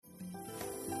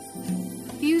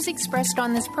views expressed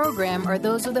on this program are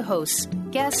those of the hosts,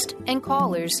 guests, and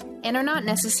callers, and are not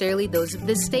necessarily those of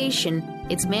this station,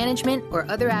 its management, or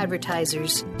other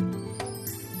advertisers.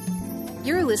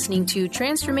 You're listening to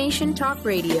Transformation Talk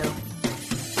Radio.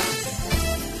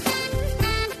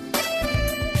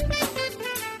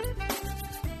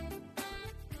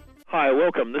 Hi,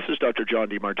 welcome. This is Dr. John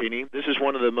DeMartini. This is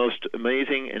one of the most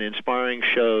amazing and inspiring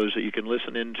shows that you can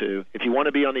listen into. If you want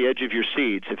to be on the edge of your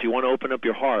seats, if you want to open up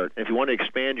your heart, if you want to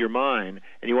expand your mind,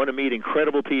 and you want to meet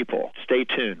incredible people, stay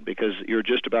tuned because you're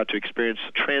just about to experience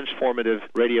a transformative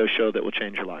radio show that will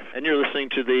change your life. And you're listening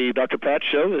to the Dr. Pat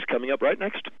Show that's coming up right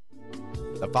next.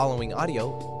 The following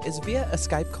audio is via a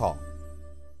Skype call.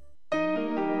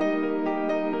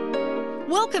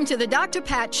 Welcome to the Dr.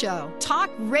 Pat Show. Talk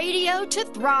radio to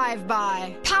thrive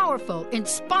by. Powerful,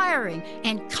 inspiring,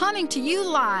 and coming to you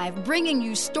live, bringing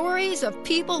you stories of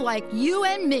people like you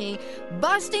and me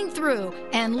busting through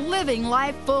and living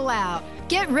life full out.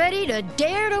 Get ready to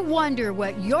dare to wonder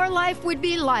what your life would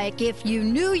be like if you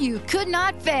knew you could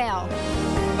not fail.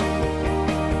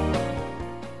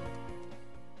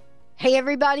 Hey,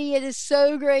 everybody, it is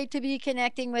so great to be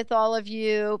connecting with all of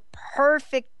you.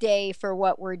 Perfect day for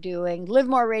what we're doing. Live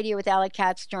More Radio with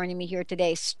Katz joining me here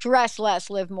today. Stress less,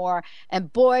 live more.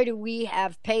 And boy, do we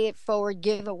have pay it forward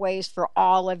giveaways for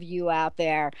all of you out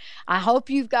there. I hope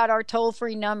you've got our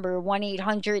toll-free number,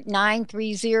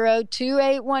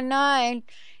 1-800-930-2819.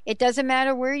 It doesn't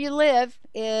matter where you live.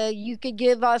 You could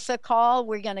give us a call.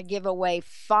 We're going to give away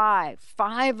five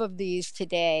of these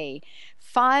today.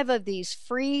 5 of these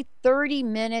free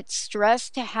 30-minute stress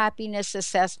to happiness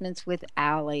assessments with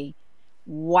Allie.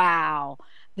 Wow.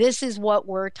 This is what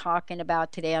we're talking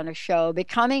about today on the show,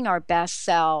 becoming our best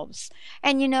selves.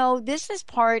 And, you know, this is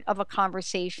part of a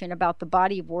conversation about the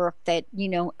body of work that, you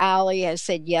know, Allie has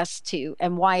said yes to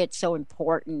and why it's so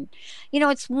important. You know,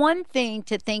 it's one thing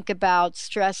to think about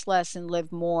stress less and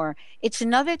live more. It's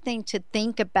another thing to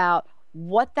think about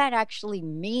what that actually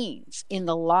means in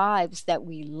the lives that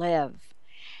we live.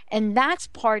 And that's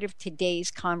part of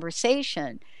today's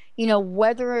conversation. You know,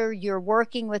 whether you're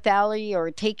working with Allie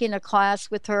or taking a class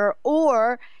with her,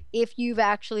 or if you've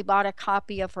actually bought a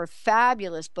copy of her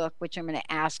fabulous book, which I'm going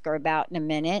to ask her about in a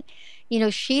minute, you know,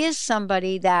 she is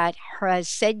somebody that has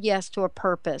said yes to a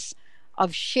purpose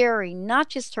of sharing not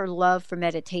just her love for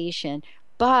meditation,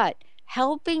 but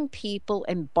helping people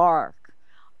embark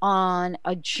on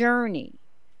a journey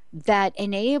that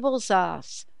enables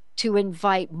us to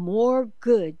invite more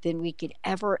good than we could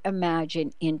ever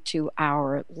imagine into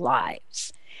our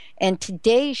lives. And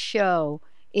today's show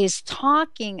is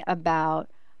talking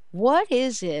about what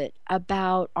is it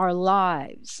about our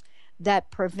lives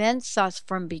that prevents us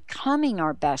from becoming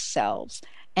our best selves,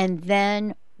 and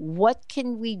then what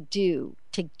can we do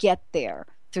to get there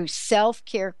through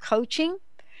self-care coaching,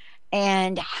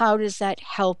 and how does that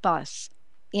help us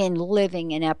in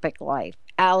living an epic life.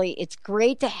 Allie, it's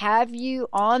great to have you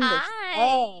on the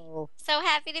show. So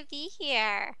happy to be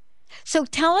here. So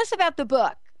tell us about the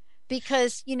book,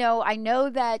 because, you know, I know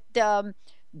that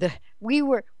we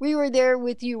were there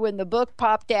with you when the book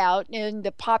popped out and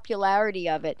the popularity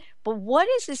of it. But what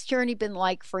has this journey been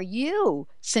like for you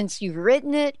since you've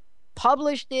written it,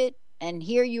 published it, and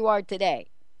here you are today?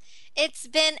 It's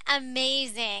been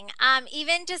amazing.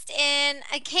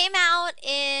 It came out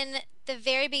in the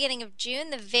very beginning of June,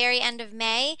 the very end of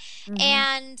May,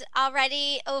 and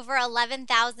already over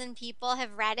 11,000 people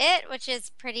have read it, which is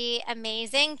pretty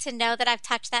amazing. To know that I've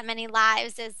touched that many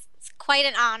lives is quite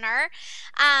an honor.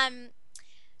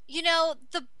 You know,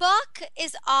 the book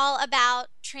is all about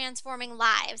transforming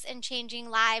lives and changing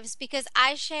lives, because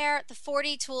I share the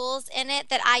 40 tools in it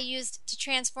that I used to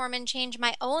transform and change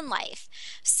my own life.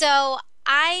 So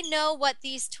I know what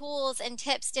these tools and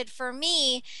tips did for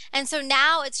me, and so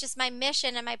now it's just my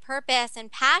mission and my purpose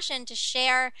and passion to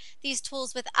share these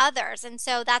tools with others. And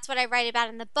so that's what I write about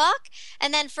in the book.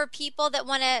 And then for people that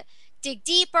want to dig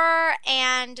deeper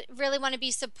and really want to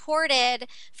be supported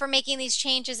for making these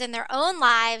changes in their own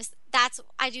lives,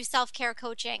 I do self-care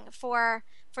coaching for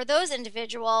those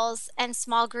individuals and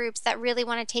small groups that really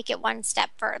want to take it one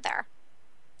step further.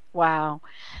 Wow.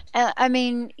 I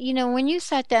mean, you know, when you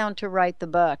sat down to write the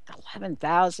book,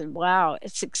 11,000, wow,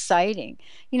 it's exciting.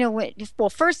 You know, well,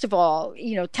 first of all,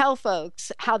 you know, tell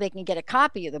folks how they can get a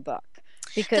copy of the book.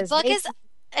 Because the book is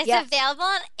available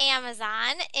on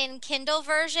Amazon in Kindle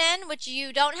version, which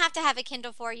you don't have to have a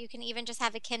Kindle for. You can even just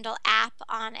have a Kindle app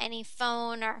on any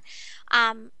phone or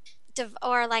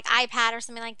or like iPad or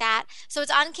something like that. So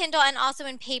it's on Kindle and also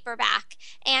in paperback.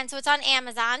 And so it's on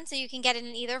Amazon, so you can get it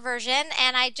in either version.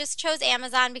 And I just chose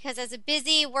Amazon because as a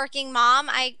busy working mom,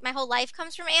 my whole life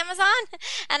comes from Amazon.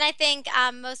 And I think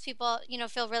most people,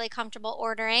 feel really comfortable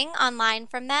ordering online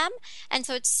from them. And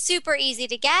so it's super easy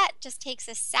to get, just takes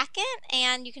a second,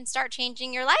 and you can start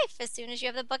changing your life as soon as you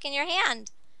have the book in your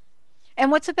hand. And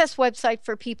what's the best website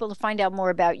for people to find out more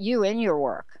about you and your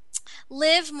work?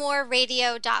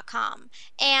 livemoreradio.com.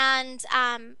 And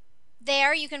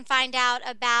there you can find out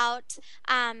about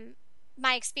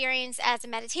my experience as a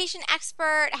meditation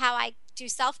expert, how I do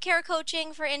self-care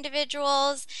coaching for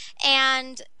individuals,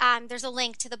 and there's a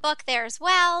link to the book there as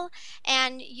well.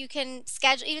 And you can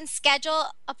schedule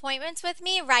appointments with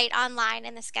me right online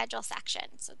in the schedule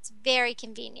section. So it's very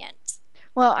convenient.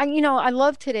 Well, I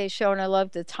love today's show and I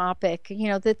love the topic.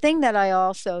 The thing that I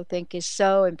also think is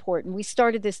so important, we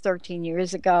started this 13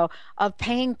 years ago of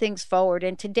paying things forward.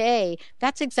 And today,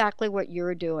 that's exactly what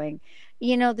you're doing.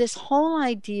 This whole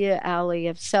idea, Allie,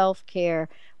 of self-care,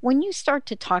 when you start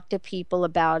to talk to people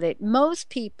about it, most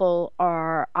people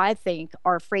I think,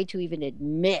 are afraid to even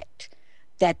admit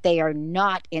that they are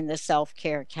not in the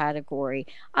self-care category.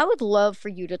 I would love for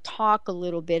you to talk a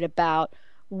little bit about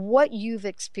what you've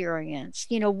experienced.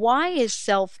 Why is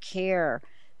self-care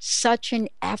such an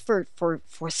effort for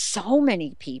so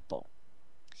many people?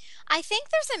 I think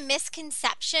there's a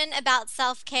misconception about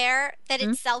self-care that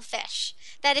it's selfish.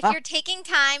 That if Ah, you're taking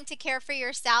time to care for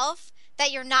yourself,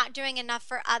 that you're not doing enough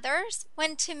for others,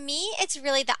 when to me, it's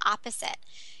really the opposite.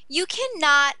 You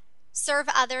cannot serve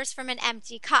others from an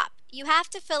empty cup. You have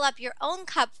to fill up your own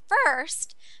cup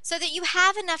first so that you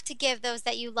have enough to give those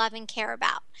that you love and care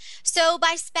about. So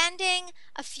by spending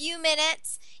a few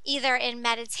minutes either in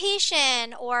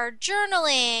meditation or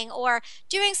journaling or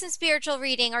doing some spiritual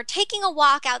reading or taking a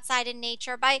walk outside in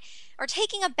nature or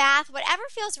taking a bath, whatever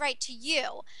feels right to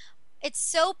you, it's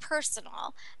so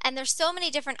personal and there's so many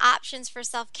different options for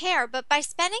self-care. But by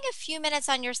spending a few minutes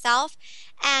on yourself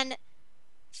and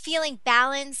feeling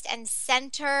balanced and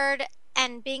centered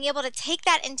and being able to take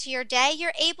that into your day,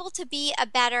 you're able to be a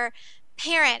better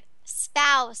parent,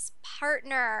 spouse,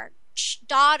 partner,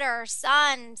 daughter,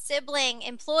 son, sibling,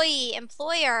 employee,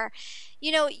 employer.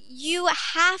 You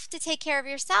have to take care of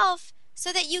yourself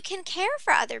so that you can care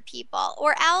for other people,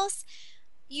 or else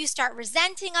you start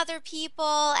resenting other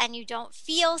people and you don't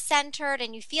feel centered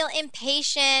and you feel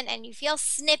impatient and you feel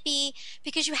snippy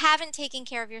because you haven't taken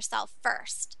care of yourself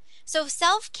first. So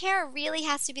self-care really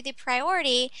has to be the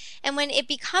priority, and when it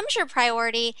becomes your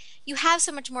priority, you have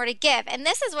so much more to give. And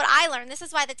this is what I learned. This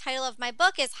is why the title of my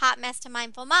book is Hot Mess to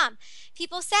Mindful Mom.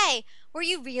 People say, "Were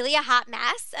you really a hot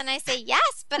mess?" And I say,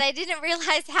 "Yes, but I didn't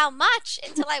realize how much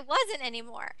until I wasn't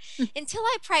anymore." Until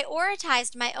I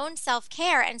prioritized my own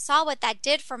self-care and saw what that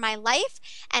did for my life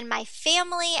and my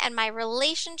family and my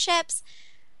relationships.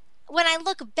 When I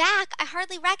look back, I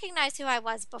hardly recognize who I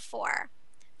was before.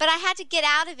 But I had to get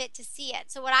out of it to see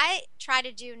it. So what I try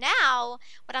to do now,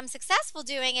 what I'm successful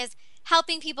doing, is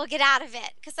helping people get out of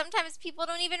it. Because sometimes people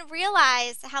don't even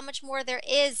realize how much more there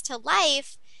is to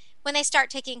life when they start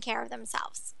taking care of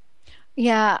themselves.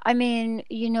 Yeah, the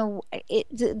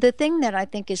thing that I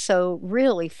think is so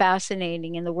really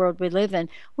fascinating in the world we live in,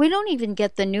 we don't even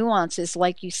get the nuances,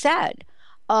 like you said,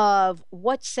 of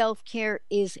what self-care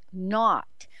is not.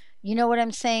 You know what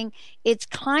I'm saying? It's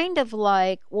kind of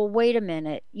like, well, wait a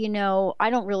minute, I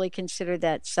don't really consider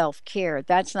that self-care.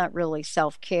 That's not really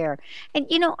self-care. And,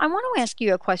 I want to ask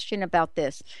you a question about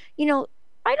this.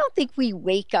 I don't think we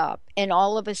wake up and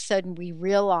all of a sudden we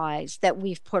realize that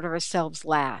we've put ourselves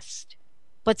last,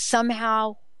 but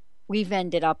somehow we've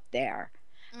ended up there.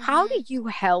 How do you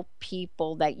help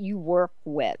people that you work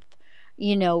with,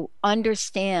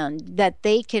 understand that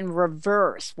they can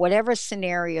reverse whatever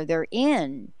scenario they're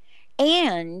in,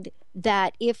 and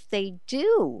that if they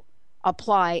do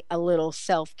apply a little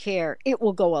self-care, it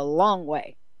will go a long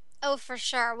way? Oh, for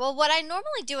sure. Well, what I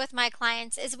normally do with my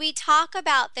clients is we talk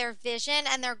about their vision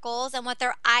and their goals and what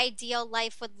their ideal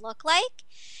life would look like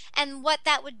and what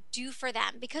that would do for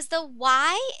them, because the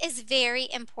why is very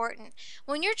important.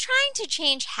 When you're trying to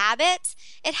change habits,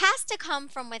 it has to come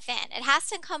from within. It has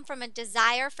to come from a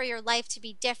desire for your life to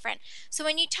be different. So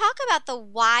when you talk about the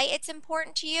why it's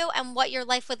important to you and what your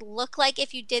life would look like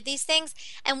if you did these things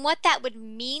and what that would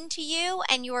mean to you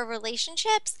and your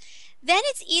relationships, then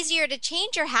it's easier to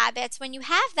change your habits when you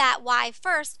have that why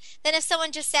first than if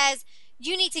someone just says,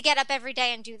 "You need to get up every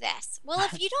day and do this." Well,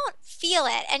 if you don't feel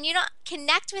it and you don't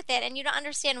connect with it and you don't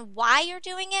understand why you're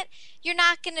doing it, you're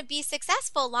not going to be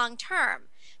successful long term.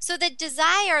 So the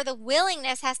desire, the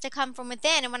willingness has to come from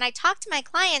within. And when I talk to my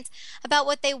clients about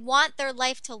what they want their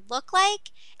life to look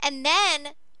like, and then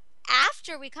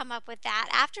after we come up with that,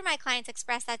 after my clients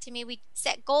express that to me, we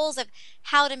set goals of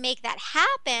how to make that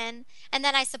happen, and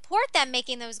then I support them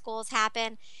making those goals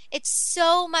happen. It's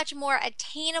so much more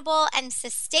attainable and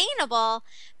sustainable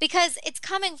because it's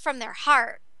coming from their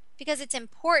heart, because it's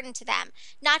important to them,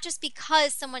 not just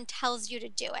because someone tells you to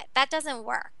do it. That doesn't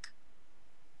work.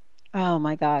 Oh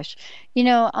my gosh.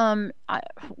 I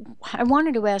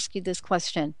wanted to ask you this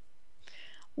question.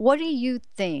 What do you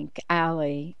think,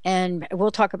 Allie? And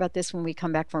we'll talk about this when we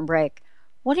come back from break.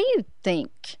 What do you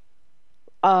think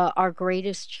our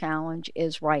greatest challenge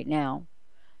is right now?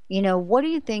 What do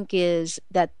you think is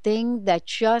that thing that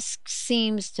just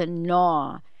seems to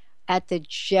gnaw at the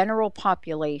general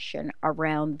population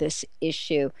around this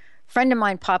issue? A friend of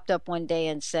mine popped up one day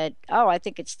and said, "Oh, I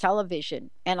think it's television."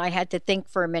 And I had to think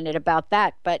for a minute about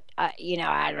that. But, I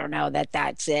don't know that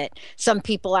that's it. Some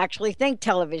people actually think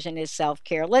television is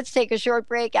self-care. Let's take a short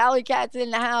break. Allie Katz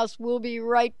in the house. We'll be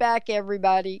right back,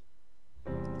 everybody.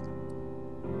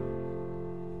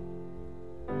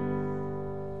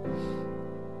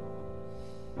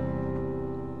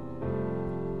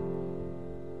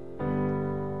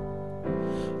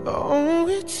 Oh,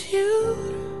 it's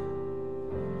you.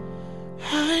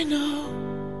 I know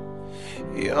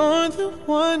you're the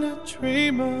one I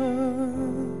dream of.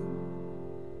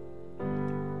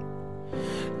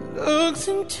 Looks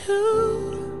into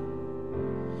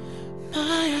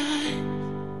my eyes,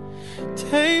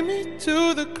 take me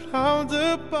to the clouds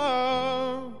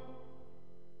above.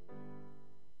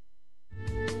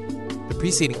 The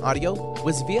preceding audio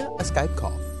was via a Skype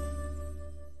call.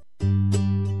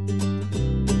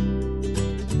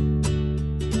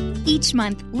 Each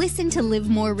month, listen to Live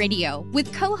More Radio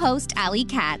with co-host Allie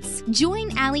Katz.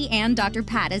 Join Allie and Dr.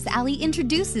 Pat as Allie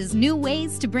introduces new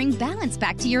ways to bring balance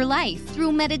back to your life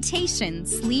through meditation,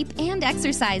 sleep, and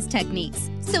exercise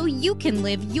techniques, so you can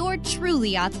live your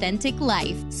truly authentic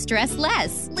life. Stress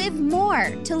less, live more.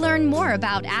 To learn more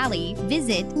about Allie,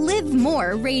 visit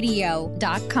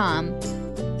livemoreradio.com.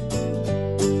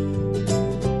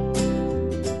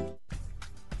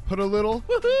 Put a little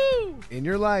woohoo in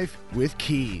your life with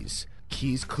Keys.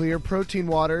 Keys Clear Protein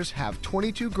Waters have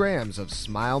 22 grams of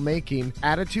smile-making,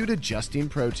 attitude-adjusting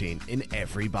protein in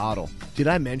every bottle. Did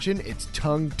I mention its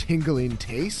tongue-tingling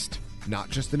taste? Not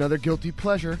just another guilty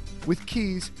pleasure. With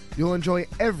Keys, you'll enjoy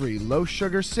every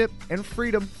low-sugar sip and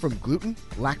freedom from gluten,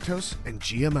 lactose, and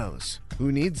GMOs.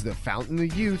 Who needs the fountain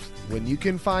of youth when you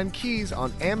can find Keys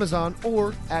on Amazon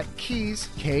or at Keys,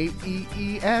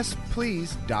 Kees,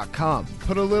 please.com.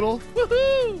 Put a little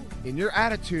woohoo in your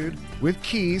attitude with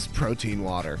Keys Protein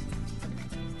Water.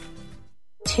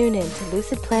 Tune in to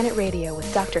Lucid Planet Radio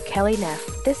with Dr. Kelly Neff.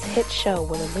 This hit show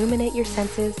will illuminate your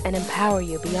senses and empower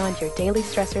you beyond your daily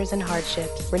stressors and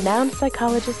hardships. Renowned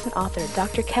psychologist and author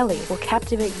Dr. Kelly will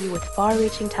captivate you with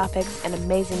far-reaching topics and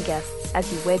amazing guests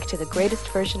as you wake to the greatest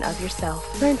version of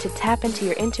yourself. Learn to tap into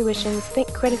your intuitions,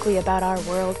 think critically about our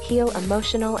world, heal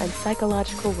emotional and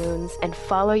psychological wounds, and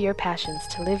follow your passions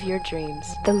to live your dreams.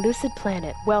 The Lucid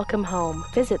Planet. Welcome home.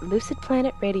 Visit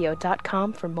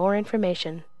lucidplanetradio.com for more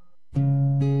information.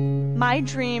 My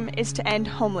dream is to end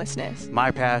homelessness.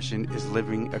 My passion is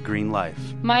living a green life.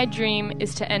 My dream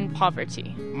is to end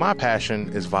poverty. My passion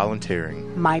is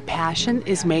volunteering. My passion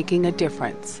is making a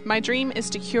difference. My dream is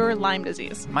to cure Lyme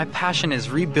disease. My passion is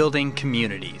rebuilding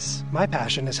communities. My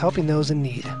passion is helping those in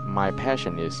need. My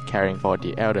passion is caring for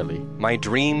the elderly. My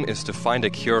dream is to find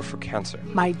a cure for cancer.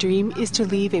 My dream is to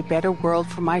leave a better world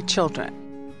for my children.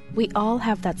 We all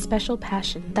have that special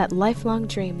passion, that lifelong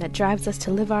dream that drives us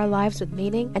to live our lives with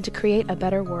meaning and to create a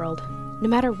better world. No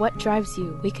matter what drives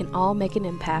you, we can all make an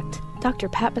impact. Dr.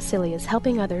 Pat Basili is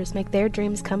helping others make their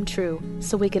dreams come true,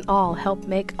 so we can all help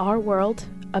make our world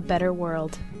a better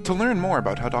world. To learn more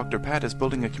about how Dr. Pat is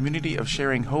building a community of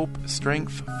sharing hope,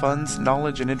 strength, funds,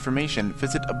 knowledge, and information,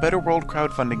 visit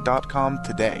abetterworldcrowdfunding.com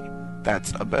today.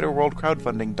 That's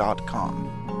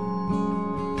abetterworldcrowdfunding.com.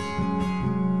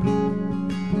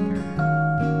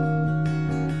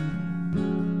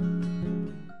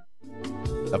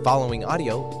 The following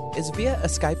audio is via a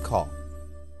Skype call.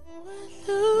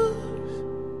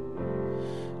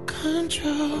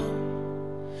 Control,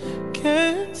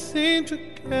 can't seem to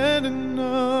get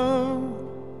enough.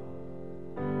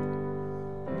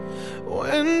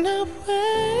 When I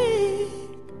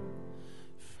wake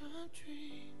from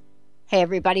dream. Hey,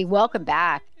 everybody, welcome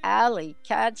back. Allie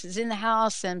Katz is in the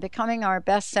house and becoming our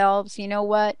best selves. You know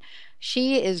what?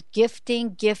 She is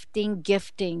gifting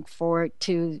for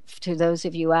to those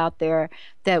of you out there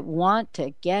that want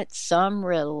to get some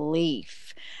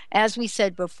relief. As we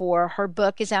said before, her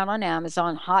book is out on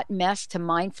Amazon, Hot Mess to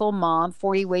Mindful Mom,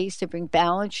 40 Ways to Bring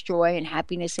Balance, Joy, and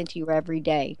Happiness into Your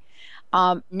Everyday.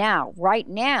 Right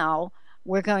now,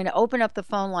 we're going to open up the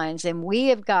phone lines, and we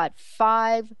have got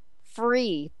 5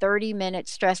 free 30-minute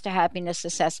stress to happiness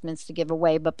assessments to give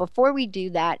away. But before we do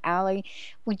that, Allie,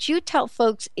 would you tell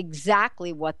folks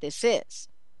exactly what this is?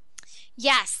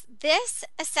 Yes, this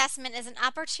assessment is an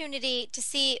opportunity to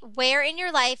see where in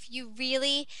your life you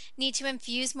really need to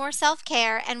infuse more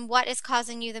self-care and what is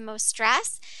causing you the most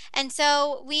stress. And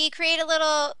so we create a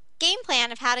little game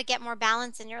plan of how to get more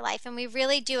balance in your life. And we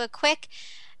really do a quick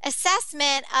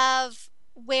assessment of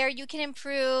where you can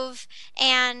improve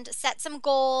and set some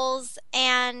goals.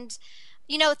 And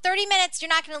 30 minutes, you're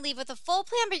not going to leave with a full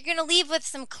plan, but you're going to leave with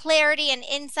some clarity and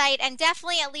insight, and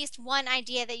definitely at least one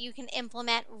idea that you can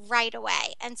implement right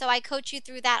away. And so I coach you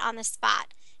through that on the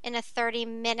spot in a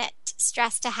 30-minute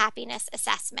stress to happiness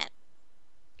assessment.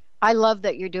 I love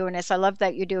that you're doing this. I love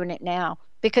that you're doing it now,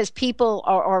 because people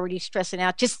are already stressing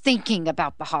out just thinking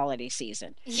about the holiday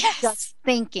season. Yes. Just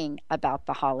thinking about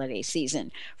the holiday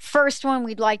season. First one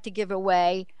we'd like to give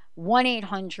away,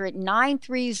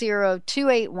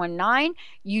 1-800-930-2819.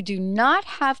 You do not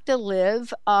have to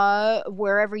live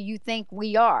wherever you think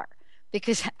we are,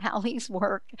 because Allie's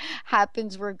work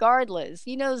happens regardless.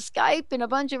 Skype and a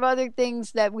bunch of other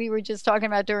things that we were just talking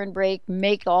about during break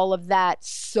make all of that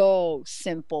so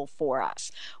simple for us.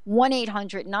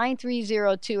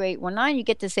 1-800-930-2819. You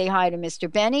get to say hi to Mr.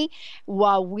 Benny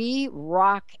while we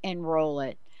rock and roll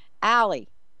it. Allie,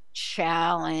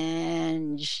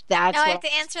 challenge. That's now I what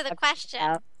have to answer the question.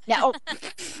 Now,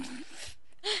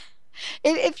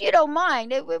 if you don't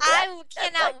mind. I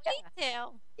cannot wait to.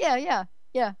 Yeah.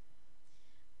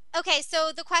 Okay,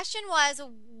 so the question was,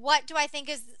 what do I think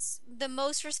is the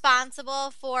most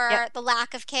responsible for the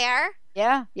lack of care?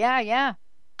 Yeah.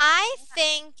 I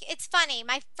think it's funny.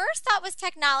 My first thought was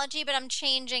technology, but I'm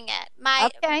changing it.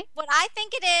 What I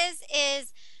think it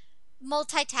is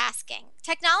multitasking.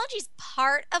 Technology is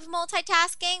part of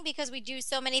multitasking because we do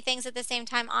so many things at the same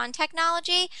time on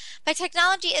technology, but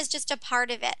technology is just a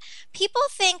part of it. People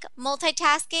think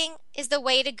multitasking is the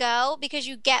way to go because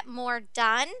you get more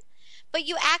done, but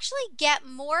you actually get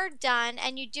more done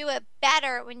and you do it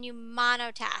better when you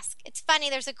monotask. It's funny,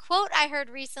 there's a quote I heard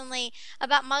recently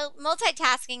about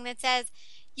multitasking that says,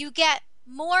 you get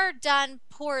more done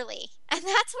poorly. And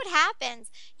that's what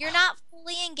happens. You're not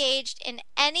fully engaged in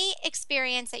any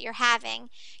experience that you're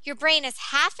having. Your brain is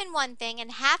half in one thing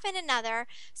and half in another.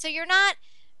 So you're not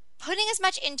putting as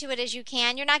much into it as you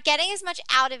can. You're not getting as much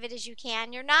out of it as you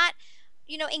can. You're not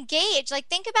engaged. Like,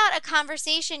 think about a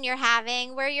conversation you're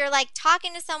having where you're like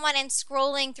talking to someone and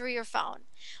scrolling through your phone.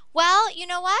 Well, you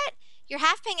know what? You're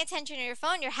half paying attention to your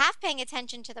phone, you're half paying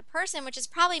attention to the person, which is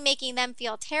probably making them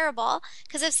feel terrible,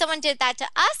 because if someone did that to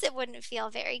us, it wouldn't feel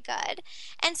very good.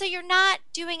 And so you're not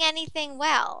doing anything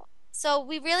well. So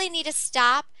we really need to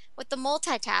stop with the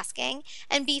multitasking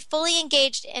and be fully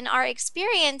engaged in our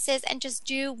experiences and just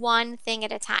do one thing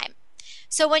at a time.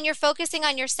 So when you're focusing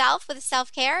on yourself with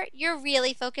self-care, you're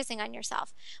really focusing on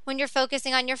yourself. When you're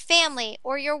focusing on your family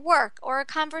or your work or a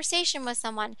conversation with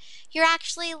someone, you're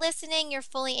actually listening, you're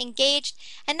fully engaged.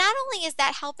 And not only is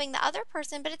that helping the other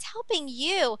person, but it's helping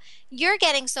you. You're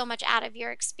getting so much out of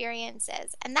your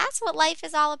experiences. And that's what life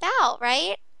is all about,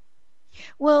 right?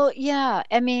 Well, yeah.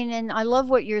 I mean, and I love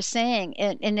what you're saying.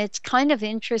 And it's kind of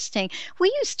interesting. We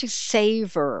used to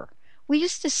savor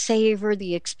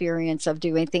the experience of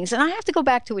doing things. And I have to go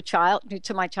back to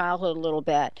my childhood a little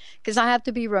bit, because I have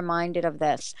to be reminded of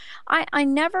this. I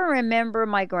never remember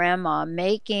my grandma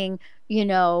making,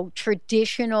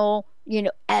 traditional,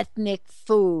 ethnic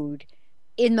food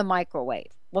in the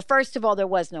microwave. Well, first of all, there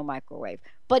was no microwave.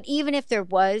 But even if there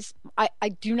was, I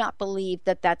do not believe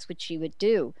that that's what she would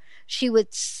do. She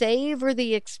would savor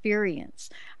the experience.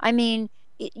 I mean,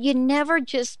 you never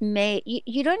just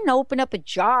you didn't open up a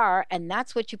jar and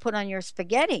that's what you put on your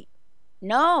spaghetti.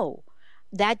 No,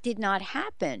 that did not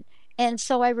happen. And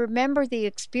so I remember the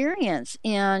experience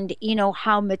and,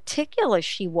 how meticulous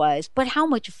she was, but how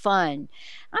much fun.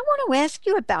 I want to ask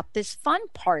you about this fun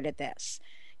part of this.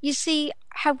 You see,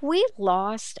 have we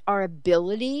lost our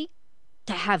ability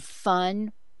to have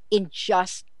fun in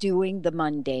just doing the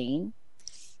mundane?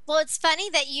 Well, it's funny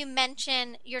that you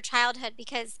mention your childhood,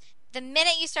 because the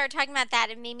minute you started talking about that,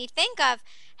 it made me think of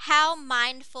how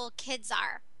mindful kids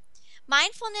are.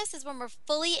 Mindfulness is when we're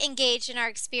fully engaged in our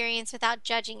experience without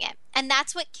judging it. And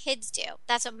that's what kids do.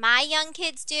 That's what my young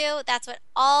kids do. That's what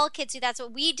all kids do. That's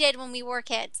what we did when we were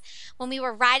kids. When we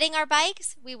were riding our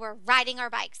bikes, we were riding our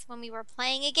bikes. When we were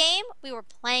playing a game, we were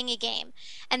playing a game.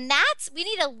 And we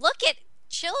need to look at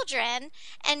children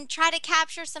and try to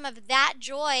capture some of that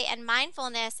joy and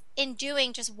mindfulness in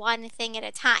doing just one thing at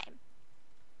a time.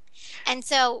 And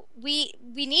so we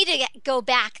need to go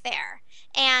back there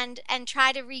and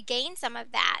try to regain some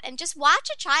of that, and just watch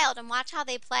a child and watch how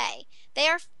they play. They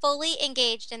are fully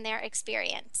engaged in their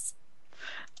experience.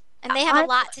 And they have a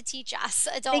lot to teach us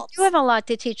adults. They do have a lot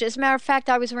to teach. As a matter of fact,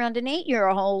 I was around an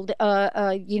 8-year-old,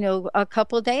 a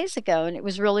couple of days ago, and it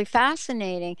was really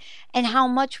fascinating, and how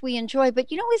much we enjoy. But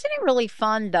isn't it really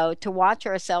fun though to watch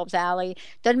ourselves, Allie?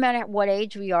 Doesn't matter what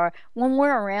age we are, when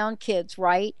we're around kids,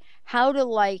 right? How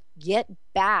to get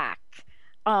back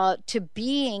to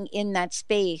being in that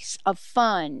space of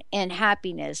fun and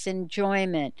happiness,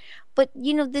 enjoyment. But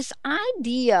this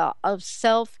idea of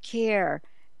self-care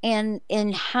and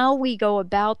how we go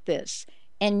about this,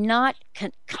 and not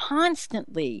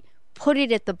constantly put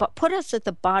us at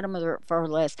the bottom of our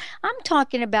list. I'm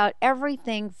talking about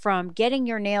everything from getting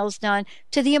your nails done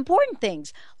to the important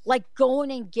things, like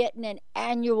going and getting an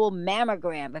annual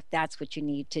mammogram if that's what you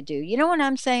need to do. You know what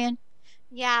I'm saying?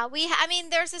 Yeah,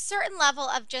 there's a certain level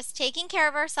of just taking care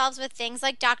of ourselves with things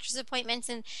like doctor's appointments,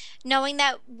 and knowing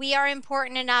that we are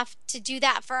important enough to do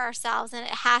that for ourselves, and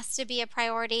it has to be a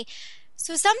priority.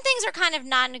 So some things are kind of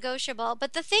non-negotiable,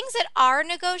 but the things that are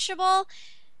negotiable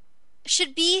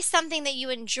should be something that you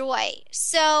enjoy.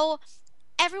 So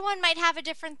everyone might have a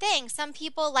different thing. Some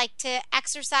people like to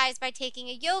exercise by taking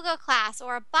a yoga class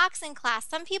or a boxing class.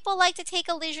 Some people like to take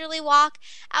a leisurely walk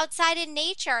outside in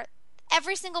nature.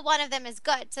 Every single one of them is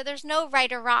good, so there's no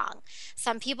right or wrong.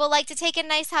 Some people like to take a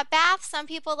nice hot bath. Some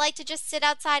people like to just sit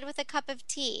outside with a cup of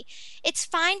tea. It's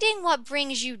finding what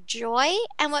brings you joy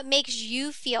and what makes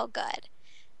you feel good.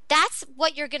 That's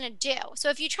what you're going to do. So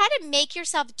if you try to make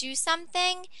yourself do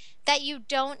something that you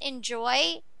don't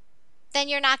enjoy, then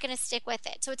you're not going to stick with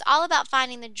it. So it's all about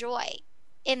finding the joy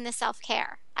in the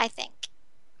self-care, I think.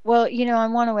 Well, I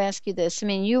want to ask you this.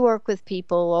 You work with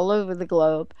people all over the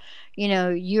globe.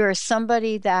 You're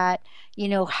somebody that,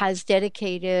 has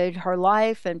dedicated her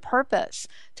life and purpose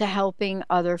to helping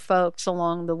other folks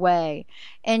along the way.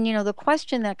 And, the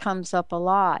question that comes up a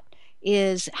lot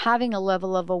is having a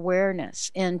level of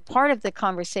awareness. And part of the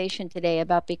conversation today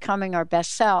about becoming our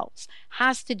best selves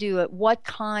has to do with what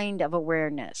kind of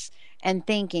awareness and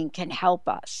thinking can help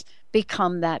us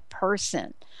become that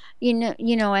person. And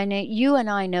you and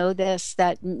I know this,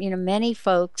 that many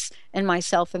folks, and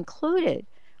myself included,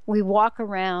 we walk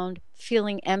around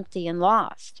feeling empty and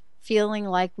lost, feeling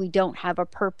like we don't have a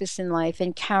purpose in life,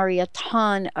 and carry a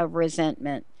ton of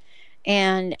resentment.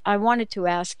 And I wanted to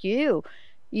ask you,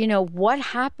 what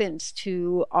happens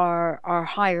to our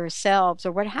higher selves,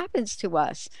 or what happens to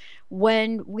us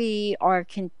when we are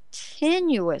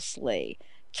continuously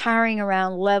carrying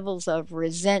around levels of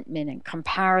resentment and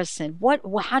comparison?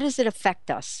 How does it affect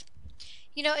us?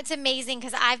 It's amazing,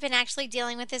 because I've been actually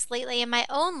dealing with this lately in my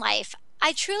own life.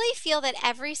 I truly feel that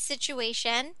every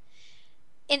situation,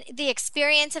 in the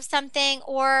experience of something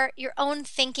or your own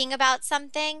thinking about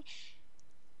something,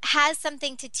 has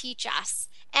something to teach us.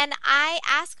 And I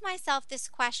ask myself this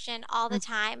question all the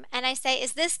time, and I say,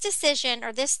 is this decision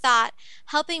or this thought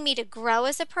helping me to grow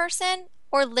as a person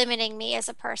or limiting me as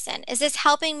a person? Is this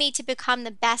helping me to become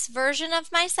the best version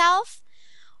of myself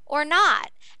or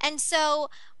not? And so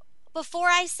before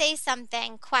I say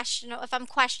something, if I'm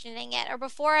questioning it, or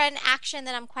before an action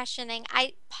that I'm questioning,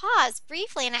 I pause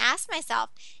briefly and I ask myself,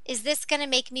 is this going to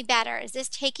make me better? Is this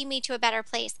taking me to a better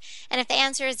place? And if the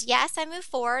answer is yes, I move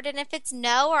forward. And if it's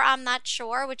no, or I'm not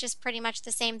sure, which is pretty much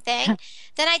the same thing,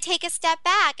 then I take a step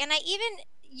back. And I even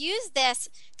use this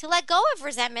to let go of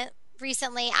resentment.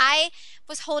 Recently, I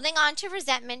was holding on to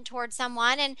resentment towards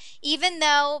someone, and even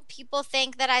though people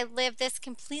think that I live this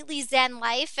completely Zen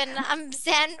life, and I'm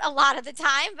Zen a lot of the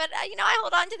time, but I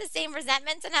hold on to the same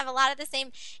resentments and have a lot of the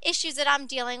same issues that I'm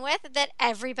dealing with that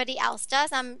everybody else does.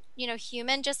 I'm,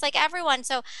 human just like everyone.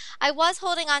 So I was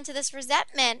holding on to this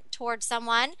resentment towards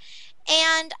someone,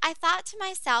 and I thought to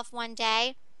myself one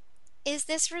day, is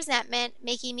this resentment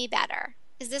making me better?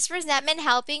 Is this resentment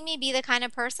helping me be the kind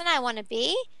of person I want to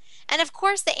be? And of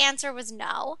course the answer was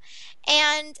no.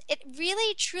 And it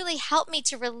really truly helped me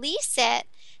to release it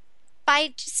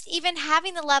by just even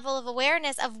having the level of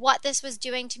awareness of what this was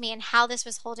doing to me and how this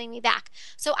was holding me back.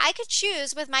 So I could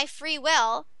choose with my free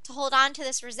will to hold on to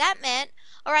this resentment,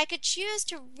 or I could choose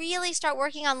to really start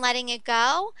working on letting it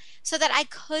go so that I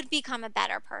could become a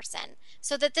better person,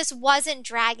 so that this wasn't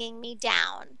dragging me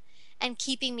down and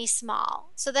keeping me small,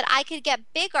 so that I could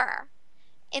get bigger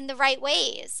in the right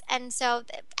ways. And so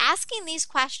asking these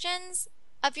questions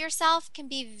of yourself can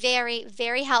be very,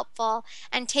 very helpful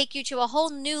and take you to a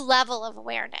whole new level of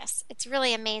awareness. It's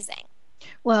really amazing.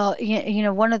 Well,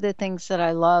 one of the things that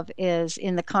I love is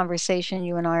in the conversation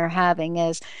you and I are having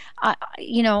is,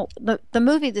 the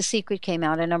movie The Secret came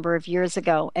out a number of years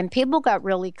ago, and people got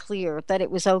really clear that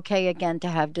it was okay again to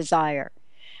have desire.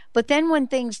 But then when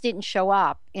things didn't show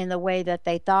up in the way that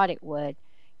they thought it would,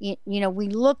 we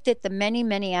looked at the many,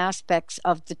 many aspects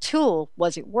of the tool.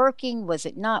 Was it working? Was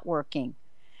it not working?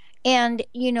 And,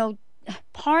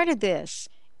 part of this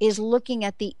is looking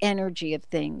at the energy of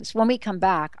things. When we come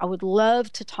back, I would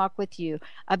love to talk with you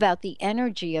about the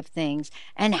energy of things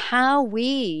and how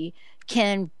we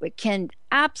can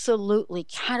absolutely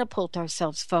catapult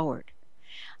ourselves forward.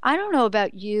 I don't know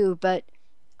about you, but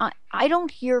I don't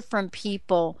hear from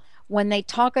people when they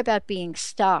talk about being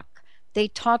stuck. They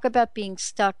talk about being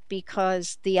stuck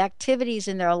because the activities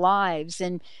in their lives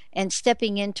and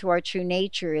stepping into our true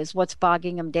nature is what's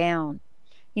bogging them down.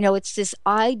 It's this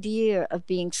idea of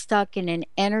being stuck in an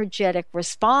energetic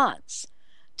response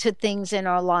to things in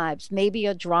our lives, maybe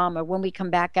a drama. When we come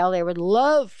back out, I would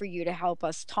love for you to help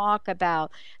us talk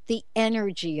about the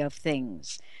energy of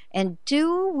things. And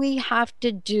do we have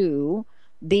to do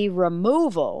the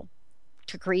removal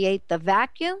to create the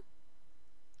vacuum?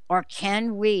 Or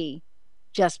can we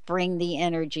just bring the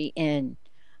energy in?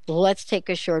 Let's take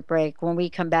a short break. When we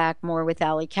come back, more with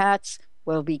Allie Katz.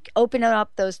 We'll be opening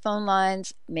up those phone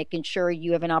lines, making sure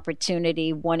you have an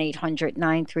opportunity,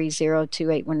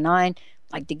 1-800-930-2819. I'd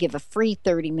like to give a free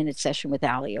 30-minute session with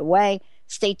Allie away.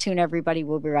 Stay tuned, everybody.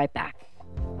 We'll be right back.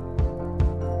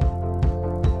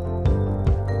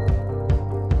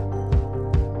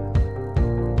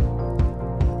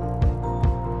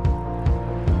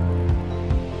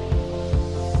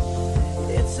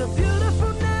 It's a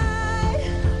beautiful night.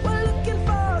 We're looking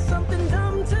for something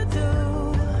dumb to do.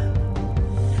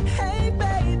 Hey,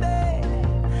 baby,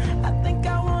 I think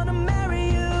I want to marry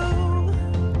you.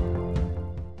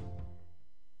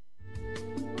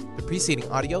 The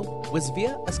preceding audio was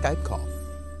via a Skype call.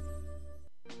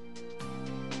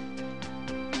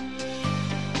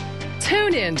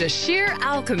 Tune in to Sheer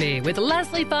Alchemy with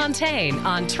Leslie Fontaine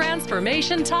on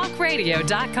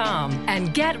TransformationTalkRadio.com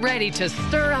and get ready to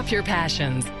stir up your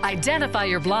passions, identify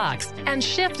your blocks, and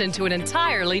shift into an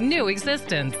entirely new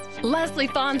existence. Leslie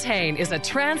Fontaine is a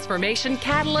transformation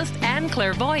catalyst and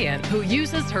clairvoyant who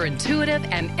uses her intuitive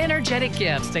and energetic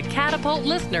gifts to catapult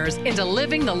listeners into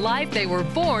living the life they were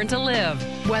born to live.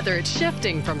 Whether it's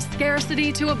shifting from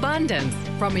scarcity to abundance,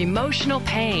 from emotional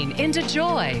pain into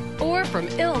joy, or from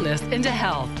illness into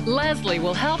health, Leslie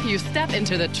will help you step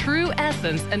into the true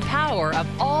essence and power of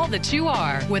all that you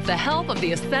are with the help of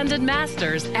the Ascended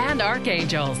Masters and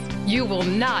Archangels. You will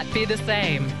not be the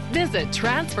same. Visit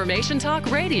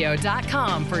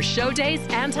TransformationTalkRadio.com for show dates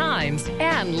and times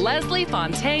and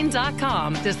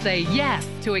LeslieFontaine.com to say yes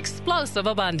to explosive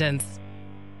abundance.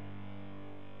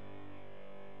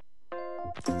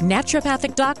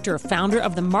 Naturopathic doctor, founder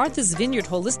of the Martha's Vineyard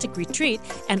Holistic Retreat,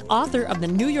 and author of the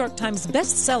New York Times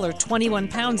bestseller 21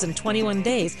 Pounds in 21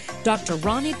 Days, Dr.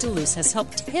 Ronnie DeLuce has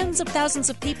helped tens of thousands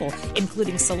of people,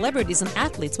 including celebrities and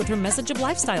athletes, with her message of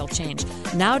lifestyle change.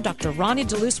 Now Dr. Ronnie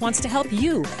DeLuce wants to help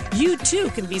you. You too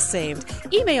can be saved.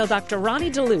 Email Dr.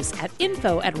 Ronnie DeLuce at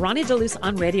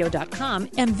info@ronniedeluceonradio.com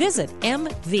and visit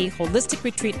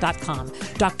mvholisticretreat.com.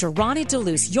 Dr. Ronnie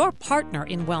DeLuce, your partner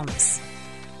in wellness.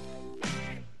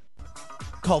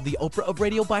 Called the Oprah of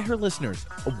radio by her listeners,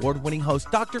 award-winning host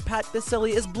Dr. Pat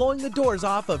Baccili is blowing the doors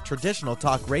off of traditional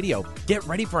talk radio. Get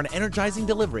ready for an energizing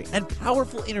delivery and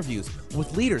powerful interviews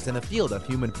with leaders in the field of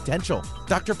human potential.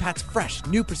 Dr. Pat's fresh,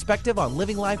 new perspective on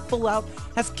living life full out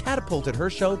has catapulted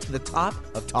her show to the top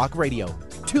of talk radio.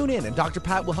 Tune in and Dr.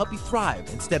 Pat will help you thrive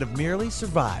instead of merely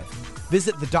survive.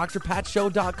 Visit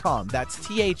thedrpatshow.com. That's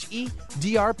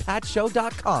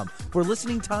THEDRPatshow.com for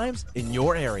listening times in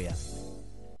your area.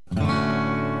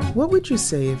 What would you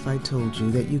say if I told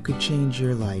you that you could change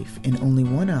your life in only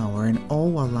 1 hour and all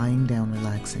while lying down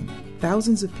relaxing?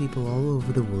 Thousands of people all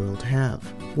over the world have.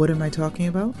 What am I talking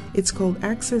about? It's called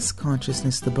Access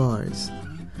Consciousness, the bars.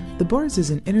 The bars is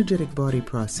an energetic body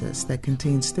process that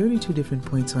contains 32 different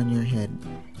points on your head.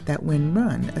 that when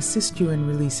run assist you in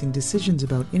releasing decisions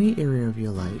about any area of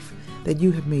your life that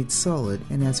you have made solid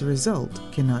and as a result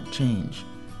cannot change.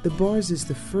 The bars is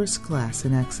the first class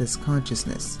in Access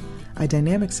Consciousness, a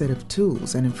dynamic set of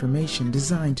tools and information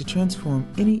designed to transform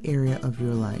any area of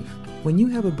your life. When you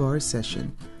have a bars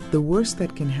session, the worst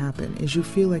that can happen is you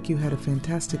feel like you had a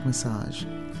fantastic massage.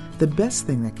 The best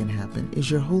thing that can happen is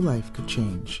your whole life could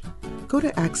change. Go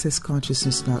to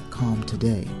accessconsciousness.com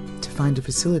today to find a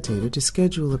facilitator to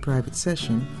schedule a private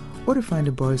session or to find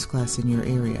a bars class in your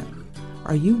area.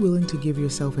 Are you willing to give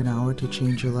yourself an hour to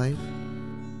change your life?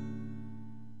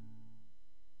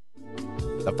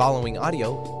 The following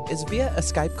audio is via a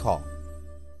Skype call.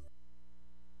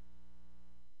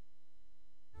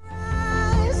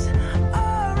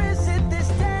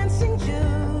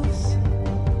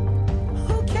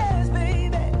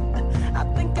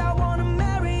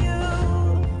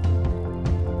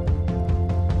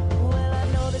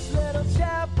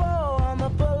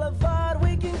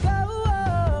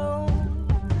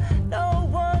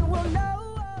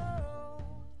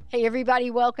 Hey, everybody,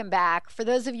 welcome back. For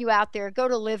those of you out there, go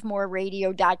to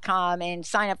livemoreradio.com and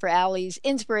sign up for Allie's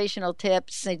inspirational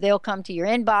tips. They'll come to your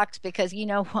inbox because you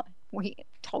know what? We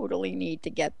totally need to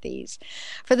get these.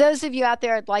 For those of you out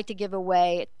there, I'd like to give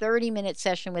away a 30-minute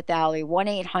session with Allie,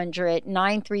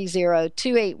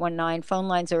 1-800-930-2819. Phone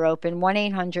lines are open,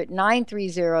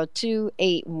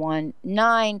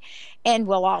 1-800-930-2819. And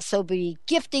we'll also be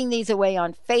gifting these away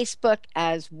on Facebook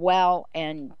as well.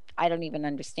 And I don't even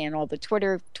understand all the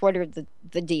Twitter,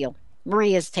 the deal.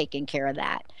 Maria's taking care of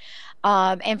that.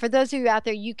 And for those of you out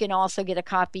there, you can also get a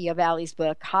copy of Allie's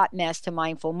book, Hot Mess to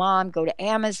Mindful Mom. Go to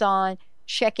Amazon,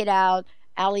 check it out.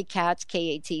 Allie Katz,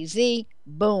 K-A-T-Z.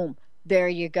 Boom. There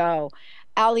you go.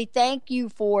 Allie, thank you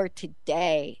for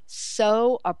today.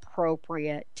 So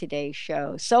appropriate, today's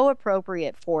show. So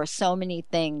appropriate for so many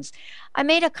things. I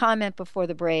made a comment before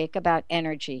the break about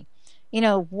energy. You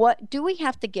know, what do we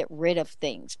have to get rid of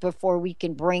things before we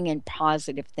can bring in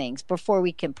positive things, before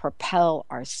we can propel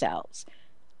ourselves?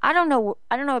 I don't know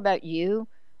about you,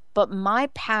 but my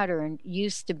pattern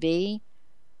used to be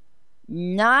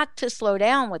not to slow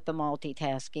down with the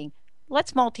multitasking.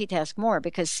 Let's multitask more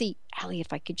because, see, Allie,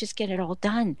 if I could just get it all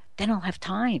done, then I'll have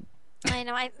time. I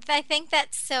know. I think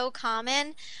that's so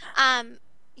common.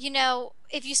 You know,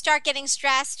 if you start getting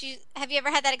stressed, have you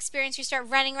ever had that experience? You start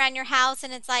running around your house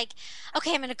and it's like,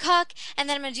 okay, I'm going to cook and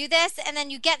then I'm going to do this. And then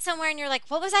you get somewhere and you're like,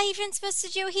 what was I even supposed to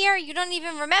do here? You don't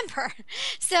even remember.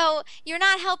 So you're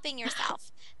not helping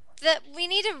yourself. We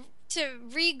need to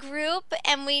regroup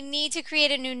and we need to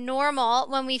create a new normal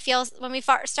when we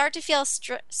start to feel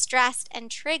stressed and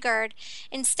triggered.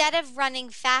 Instead of running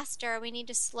faster, we need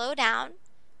to slow down.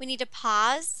 We need to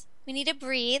pause. We need to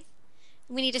breathe.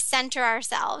 We need to center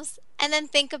ourselves and then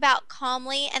think about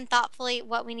calmly and thoughtfully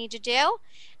what we need to do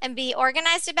and be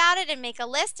organized about it and make a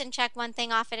list and check one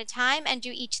thing off at a time and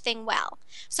do each thing well.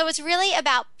 So it's really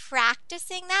about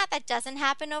practicing that. That doesn't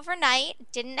happen overnight.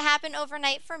 It didn't happen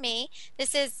overnight for me.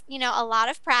 This is, a lot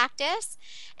of practice.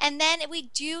 And then we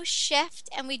do shift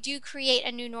and we do create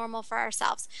a new normal for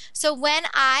ourselves. So when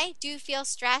I do feel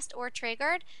stressed or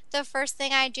triggered, the first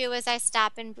thing I do is I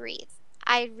stop and breathe.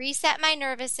 I reset my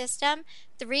nervous system.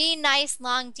 3 nice,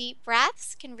 long, deep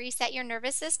breaths can reset your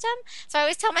nervous system. So I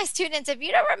always tell my students, if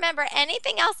you don't remember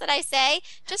anything else that I say,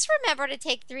 just remember to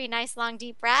take 3 nice, long,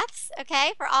 deep breaths,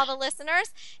 okay? For all the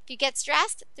listeners, if you get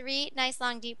stressed, 3 nice,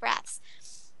 long, deep breaths.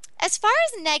 As far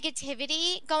as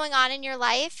negativity going on in your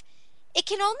life, it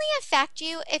can only affect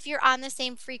you if you're on the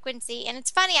same frequency. And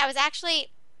it's funny, I was actually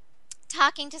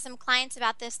talking to some clients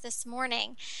about this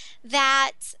morning,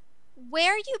 that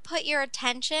where you put your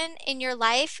attention in your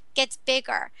life gets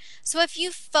bigger. So if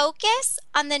you focus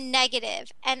on the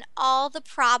negative and all the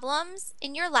problems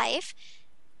in your life,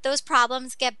 those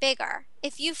problems get bigger.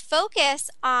 If you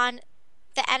focus on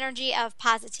the energy of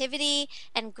positivity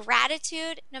and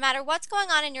gratitude, no matter what's going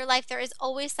on in your life, there is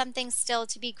always something still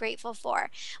to be grateful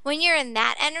for. When you're in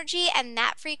that energy and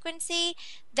that frequency,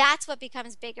 that's what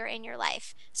becomes bigger in your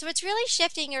life. So it's really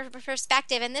shifting your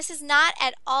perspective. And this is not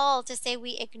at all to say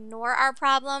we ignore our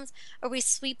problems or we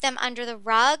sweep them under the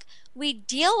rug. We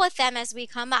deal with them as we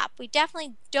come up. We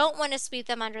definitely don't want to sweep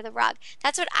them under the rug.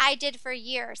 That's what I did for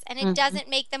years, and it doesn't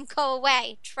make them go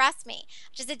away. Trust me.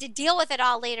 I just had to deal with it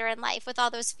all later in life with all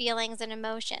those feelings and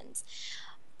emotions.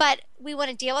 But we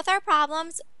want to deal with our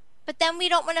problems, but then we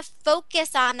don't want to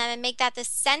focus on them and make that the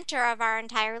center of our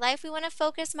entire life. We want to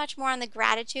focus much more on the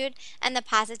gratitude and the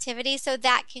positivity so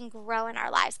that can grow in our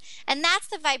lives. And that's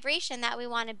the vibration that we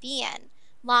want to be in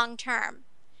long term.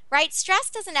 right? Stress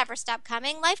doesn't ever stop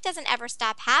coming. Life doesn't ever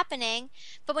stop happening.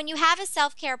 But when you have a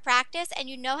self-care practice and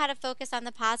you know how to focus on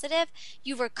the positive,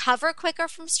 you recover quicker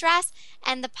from stress,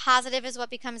 and the positive is what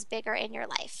becomes bigger in your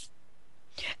life.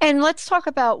 And let's talk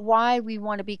about why we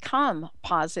want to become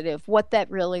positive, what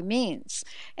that really means.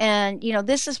 And,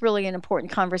 this is really an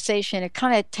important conversation. It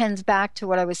kind of tends back to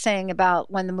what I was saying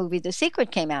about when the movie The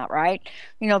Secret came out, right?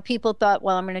 People thought,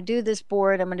 well, I'm going to do this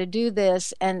board, I'm going to do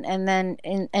this, and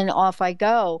then off I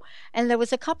go. And there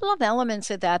was a couple of elements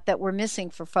of that were missing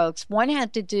for folks. One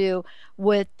had to do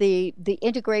with the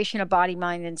integration of body,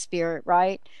 mind, and spirit,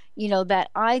 right? That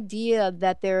idea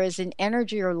that there is an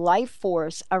energy or life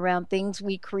force around things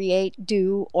we create,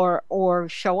 do, or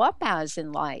show up as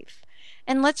in life.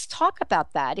 And let's talk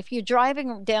about that. If you're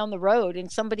driving down the road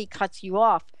and somebody cuts you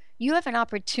off, you have an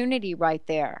opportunity right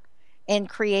there in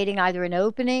creating either an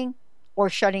opening or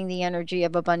shutting the energy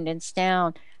of abundance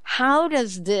down. How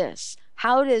does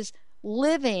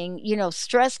living,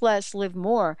 stress less, live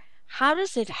more, how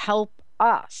does it help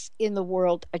us in the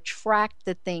world attract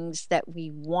the things that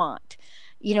we want?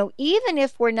 Even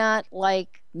if we're not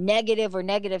like negative or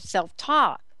negative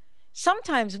self-talk,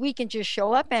 sometimes we can just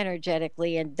show up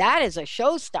energetically, and that is a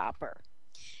showstopper.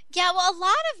 Yeah, well, a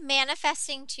lot of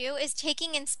manifesting too is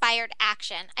taking inspired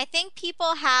action. I think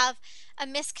people have a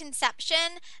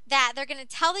misconception that they're going to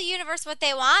tell the universe what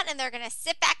they want and they're going to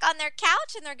sit back on their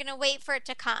couch and they're going to wait for it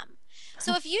to come.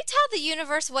 So if you tell the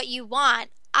universe what you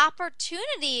want,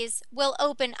 opportunities will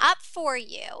open up for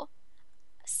you.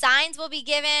 Signs will be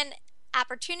given,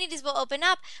 opportunities will open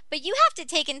up, but you have to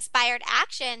take inspired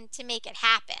action to make it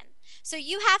happen. So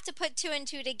you have to put two and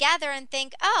two together and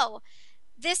think, oh,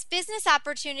 this business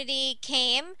opportunity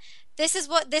came. This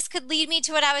could lead me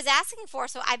to what I was asking for,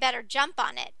 so I better jump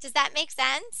on it. Does that make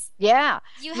sense? Yeah.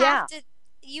 You have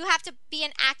to be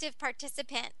an active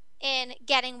participant in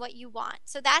getting what you want.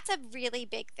 So that's a really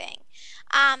big thing.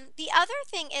 The other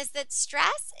thing is that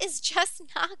stress is just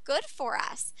not good for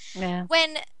us. Yeah.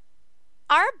 When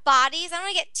our bodies, I don't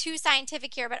want to get too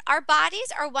scientific here, but our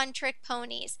bodies are one-trick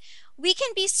ponies. We can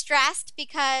be stressed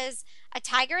because a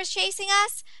tiger is chasing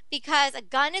us, because a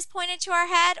gun is pointed to our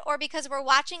head, or because we're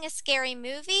watching a scary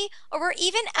movie, or we're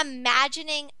even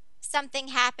imagining something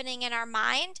happening in our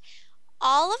mind.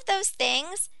 All of those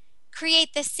things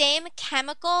create the same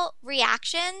chemical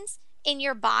reactions in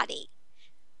your body.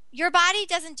 Your body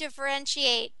doesn't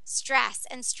differentiate stress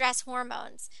and stress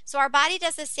hormones. So our body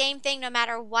does the same thing no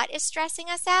matter what is stressing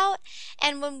us out.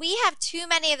 And when we have too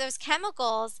many of those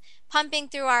chemicals pumping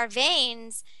through our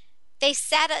veins,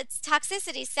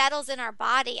 toxicity settles in our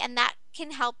body, and that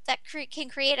can can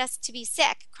create us to be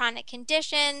sick. Chronic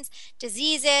conditions,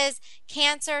 diseases,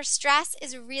 cancer, stress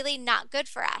is really not good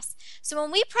for us. So when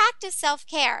we practice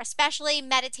self-care, especially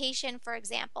meditation, for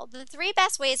example, the 3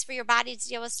 best ways for your body to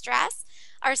deal with stress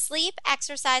are sleep,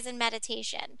 exercise, and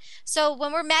meditation. So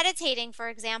when we're meditating, for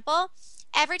example,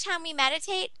 every time we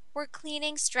meditate, we're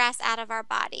cleaning stress out of our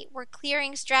body. We're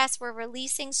clearing stress, we're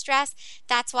releasing stress.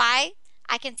 That's why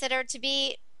I consider it to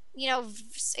be,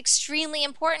 extremely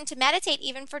important to meditate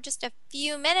even for just a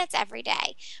few minutes every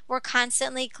day. We're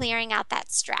constantly clearing out that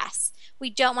stress. We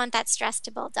don't want that stress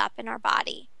to build up in our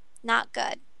body. Not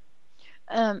good.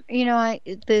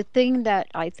 The thing that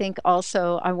I think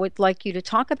also I would like you to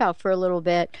talk about for a little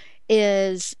bit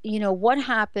is, what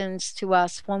happens to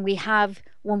us when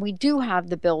we do have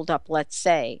the buildup, let's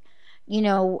say,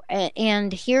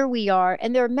 and here we are,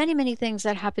 and there are many, many things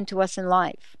that happen to us in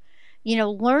life.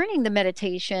 Learning the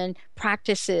meditation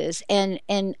practices and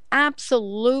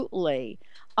absolutely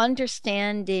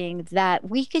understanding that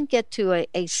we can get to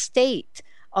a state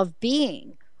of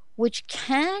being which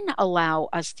can allow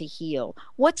us to heal.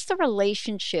 What's the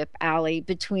relationship, Allie,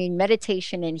 between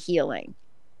meditation and healing?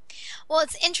 Well,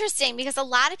 it's interesting because a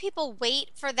lot of people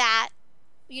wait for that,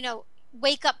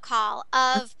 wake-up call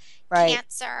of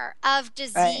cancer, of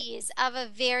disease, of a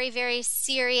very, very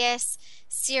serious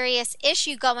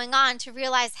issue going on to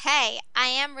realize, hey, I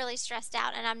am really stressed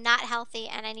out and I'm not healthy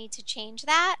and I need to change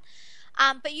that.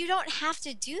 But you don't have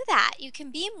to do that. You can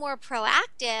be more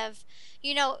proactive.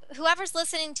 Whoever's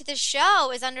listening to the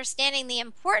show is understanding the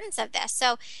importance of this.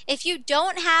 So if you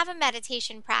don't have a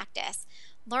meditation practice,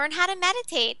 learn how to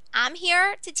meditate. I'm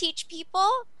here to teach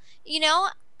people.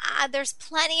 There's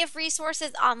plenty of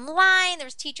resources online.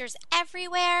 There's teachers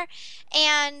everywhere.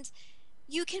 And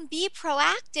you can be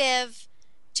proactive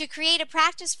to create a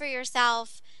practice for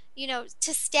yourself,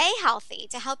 to stay healthy,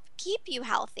 to help keep you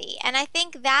healthy. And I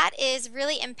think that is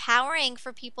really empowering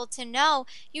for people to know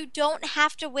you don't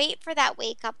have to wait for that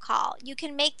wake-up call. You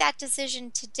can make that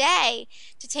decision today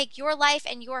to take your life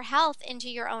and your health into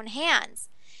your own hands.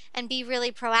 and be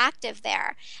really proactive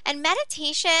there. And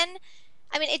meditation,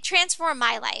 I mean, it transformed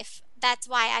my life. That's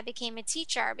why I became a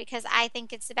teacher, because I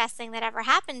think it's the best thing that ever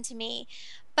happened to me.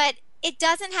 But it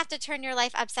doesn't have to turn your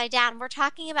life upside down. We're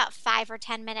talking about 5 or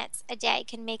 10 minutes a day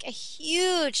can make a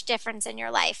huge difference in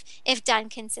your life if done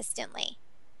consistently.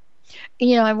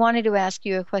 I wanted to ask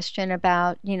you a question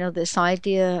about, this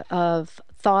idea of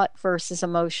thought versus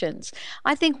emotions.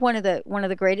 I think one of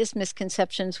the greatest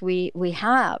misconceptions we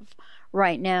have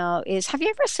right now is, have you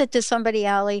ever said to somebody,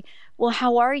 Allie, well,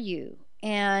 how are you?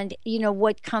 And,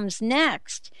 what comes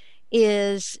next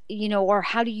is, or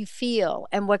how do you feel?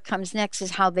 And what comes next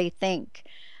is how they think.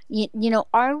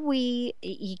 Have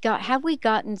we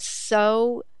gotten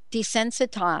so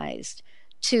desensitized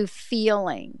to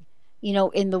feeling,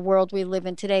 in the world we live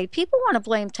in today? People want to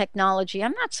blame technology.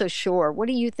 I'm not so sure. What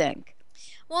do you think?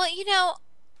 Well,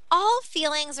 all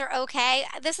feelings are okay.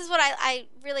 This is what I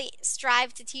really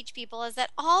strive to teach people, is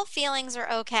that all feelings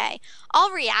are okay. All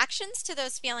reactions to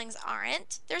those feelings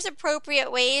aren't. There's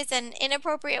appropriate ways and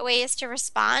inappropriate ways to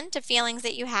respond to feelings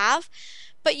that you have.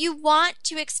 But you want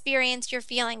to experience your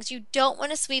feelings. You don't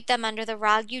want to sweep them under the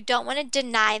rug. You don't want to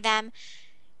deny them.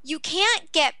 You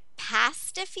can't get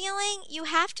past a feeling. You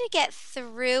have to get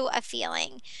through a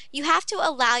feeling. You have to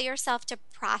allow yourself to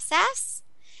process.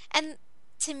 And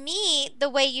to me, the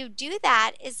way you do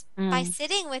that is by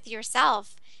sitting with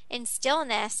yourself in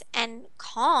stillness and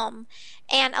calm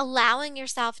and allowing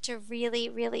yourself to really,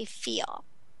 really feel.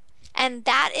 And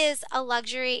that is a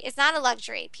luxury. It's not a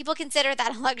luxury. People consider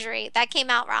that a luxury. That came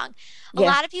out wrong. A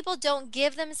lot of people don't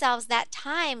give themselves that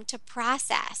time to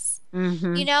process.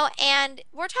 Mm-hmm. And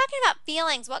we're talking about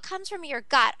feelings, what comes from your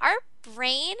gut. Our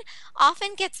brain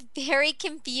often gets very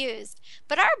confused,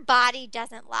 but our body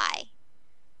doesn't lie.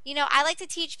 I like to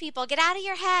teach people, get out of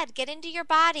your head, get into your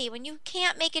body. When you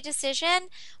can't make a decision,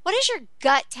 what is your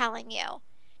gut telling you?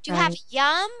 Do you have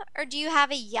yum or do you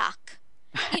have a yuck?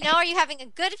 Are you having a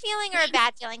good feeling or a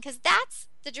bad feeling? Because that's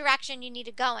the direction you need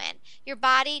to go in. Your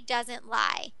body doesn't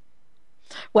lie.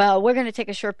 Well, we're going to take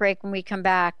a short break. When we come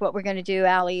back, what we're going to do,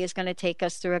 Allie, is going to take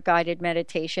us through a guided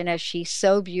meditation, as she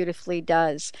so beautifully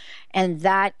does. And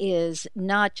that is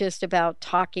not just about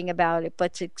talking about it,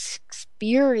 but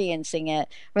experiencing it.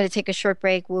 We're going to take a short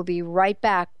break. We'll be right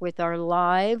back with our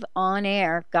live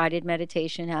on-air guided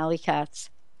meditation, Allie Katz.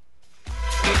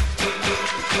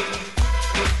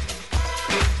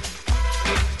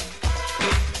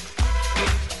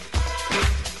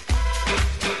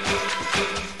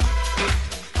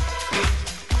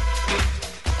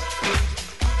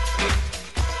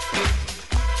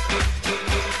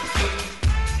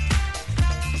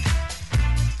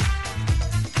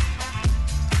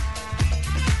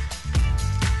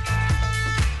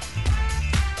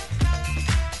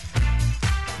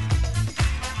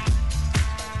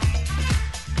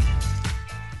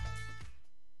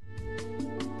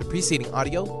 Preceding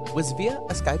audio was via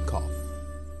a Skype call.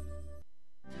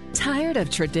 Tired of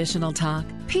traditional talk?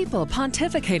 People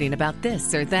pontificating about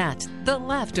this or that, the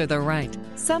left or the right.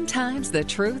 Sometimes the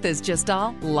truth is just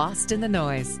all lost in the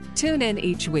noise. Tune in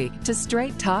each week to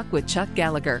Straight Talk with Chuck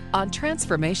Gallagher on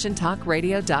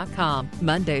TransformationTalkRadio.com,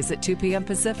 Mondays at 2 p.m.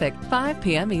 Pacific, 5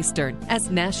 p.m. Eastern,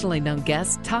 as nationally known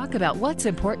guests talk about what's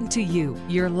important to you,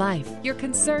 your life, your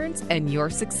concerns, and your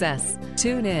success.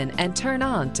 Tune in and turn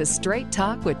on to Straight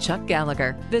Talk with Chuck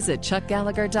Gallagher. Visit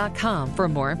ChuckGallagher.com for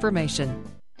more information.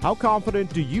 How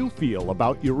confident do you feel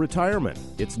about your retirement?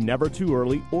 It's never too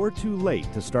early or too late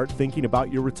to start thinking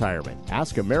about your retirement.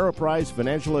 Ask Ameriprise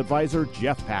financial advisor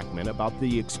Jeff Packman about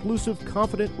the exclusive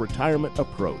Confident Retirement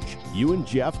Approach. You and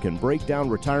Jeff can break down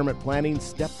retirement planning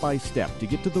step by step to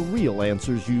get to the real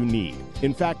answers you need.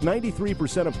 In fact,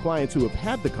 93% of clients who have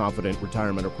had the Confident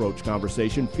Retirement Approach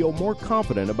conversation feel more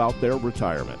confident about their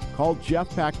retirement. Call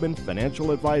Jeff Packman, financial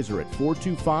advisor at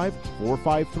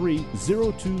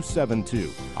 425-453-0272.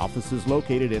 Office is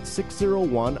located at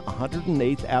 601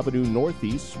 108th Avenue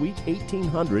Northeast, Suite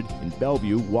 1800 in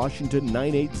Bellevue, Washington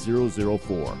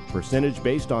 98004. Percentage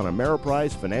based on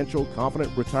Ameriprise Financial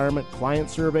Confident Retirement Client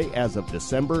Survey as of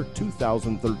December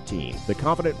 2013. The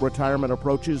Confident Retirement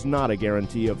Approach is not a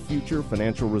guarantee of future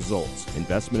financial results.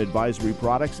 Investment advisory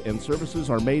products and services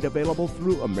are made available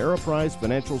through Ameriprise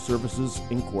Financial Services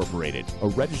Incorporated, a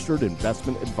registered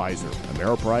investment advisor.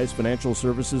 Ameriprise Financial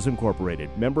Services Incorporated,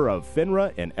 member of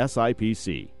FINRA and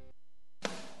SIPC.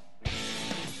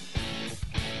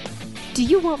 Do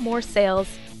you want more sales,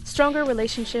 stronger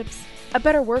relationships, a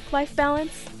better work-life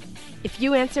balance? If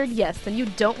you answered yes, then you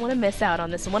don't want to miss out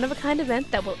on this one-of-a-kind event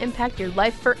that will impact your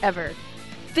life forever.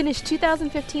 Finish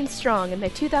 2015 strong and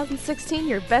make 2016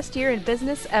 your best year in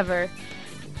business ever.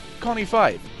 Connie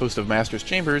Fife, host of Masters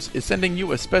Chambers, is sending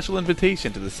you a special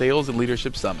invitation to the Sales and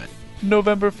Leadership Summit,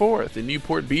 November 4th in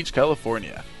Newport Beach,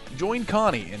 California. Join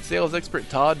Connie and sales expert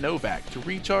Todd Novak to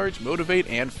recharge, motivate,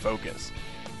 and focus.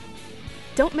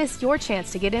 Don't miss your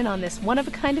chance to get in on this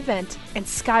one-of-a-kind event and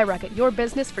skyrocket your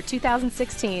business for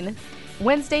 2016.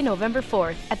 Wednesday, November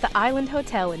 4th at the Island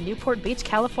Hotel in Newport Beach,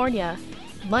 California.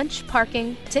 Lunch,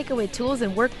 parking, takeaway tools,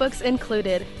 and workbooks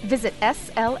included. Visit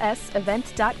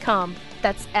slsevent.com.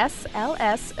 That's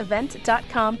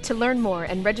slsevent.com to learn more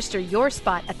and register your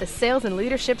spot at the Sales and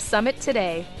Leadership Summit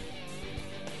today.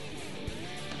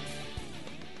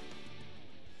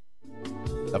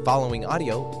 The following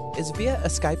audio is via a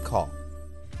Skype call.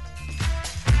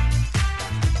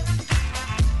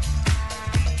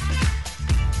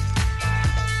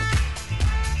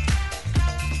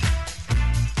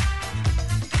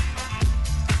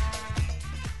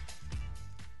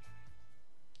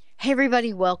 Hey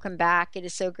everybody, welcome back. It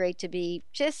is so great to be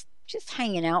just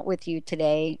hanging out with you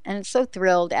today. And I'm so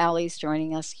thrilled Allie's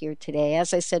joining us here today.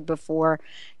 As I said before,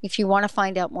 if you want to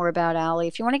find out more about Allie,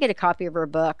 if you want to get a copy of her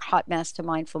book, Hot Mess to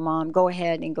Mindful Mom, go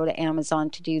ahead and go to Amazon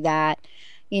to do that.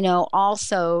 You know,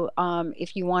 also,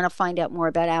 if you want to find out more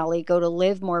about Allie, go to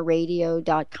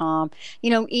livemoreradio.com. You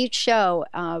know, each show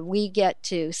we get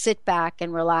to sit back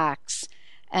and relax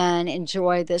and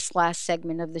enjoy this last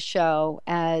segment of the show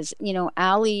as, you know,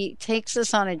 Allie takes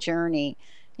us on a journey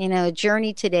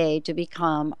today to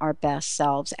become our best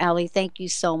selves. Allie, thank you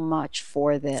so much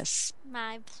for this.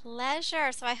 My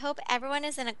pleasure. So I hope everyone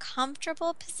is in a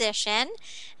comfortable position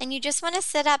and you just want to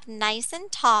sit up nice and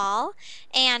tall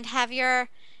and have your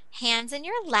hands in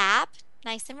your lap,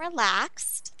 nice and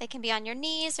relaxed. They can be on your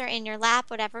knees or in your lap,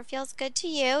 whatever feels good to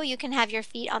you. You can have your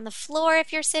feet on the floor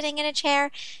if you're sitting in a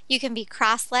chair. You can be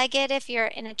cross-legged if you're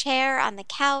in a chair on the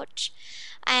couch.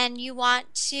 And you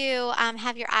want to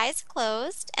have your eyes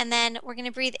closed, and then we're going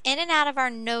to breathe in and out of our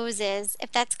noses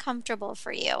if that's comfortable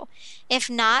for you. If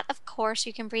not, of course,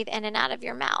 you can breathe in and out of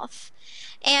your mouth.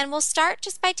 And we'll start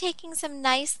just by taking some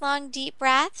nice, long, deep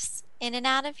breaths in and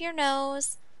out of your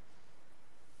nose,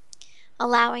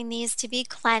 allowing these to be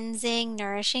cleansing,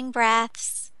 nourishing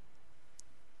breaths,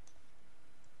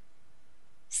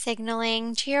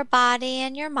 signaling to your body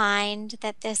and your mind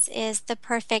that this is the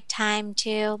perfect time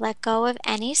to let go of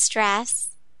any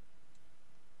stress,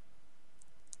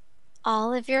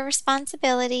 all of your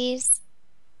responsibilities,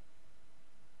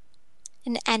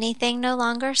 and anything no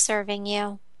longer serving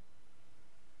you,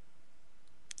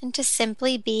 and to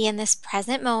simply be in this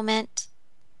present moment,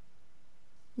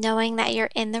 knowing that you're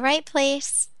in the right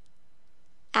place,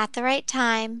 at the right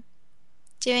time,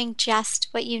 doing just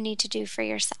what you need to do for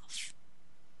yourself.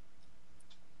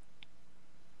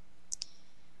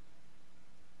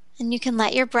 And you can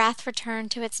let your breath return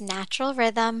to its natural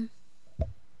rhythm.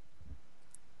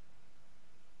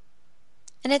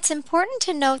 And it's important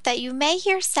to note that you may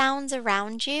hear sounds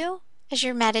around you as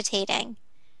you're meditating.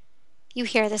 You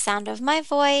hear the sound of my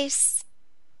voice.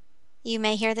 You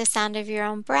may hear the sound of your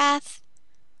own breath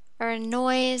or a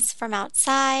noise from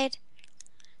outside.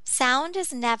 Sound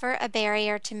is never a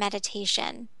barrier to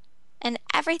meditation, and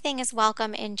everything is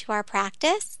welcome into our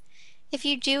practice. If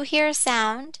you do hear a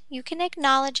sound, you can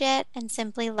acknowledge it and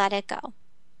simply let it go.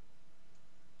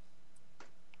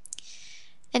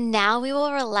 And now we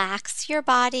will relax your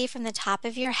body from the top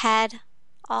of your head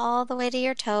all the way to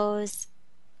your toes,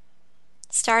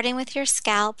 starting with your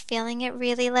scalp, feeling it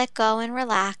really let go and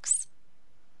relax.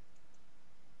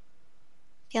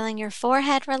 Feeling your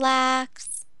forehead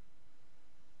relax,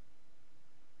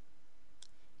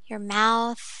 your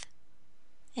mouth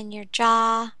and your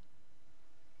jaw.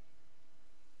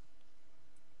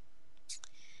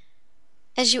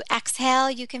 As you exhale,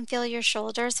 you can feel your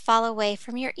shoulders fall away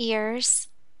from your ears.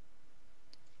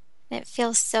 It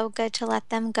feels so good to let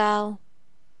them go.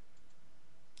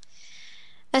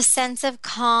 A sense of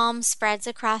calm spreads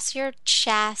across your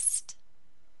chest.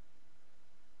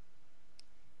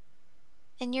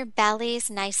 And your belly's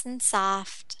nice and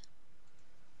soft.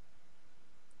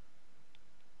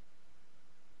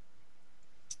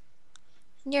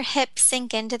 And your hips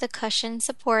sink into the cushion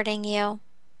supporting you.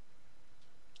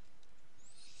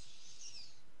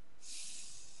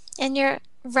 And your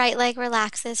right leg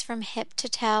relaxes from hip to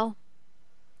toe.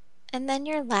 And then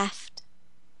your left.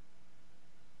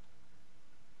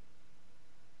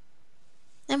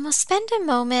 And we'll spend a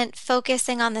moment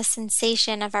focusing on the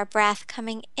sensation of our breath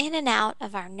coming in and out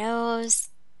of our nose,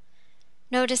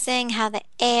 noticing how the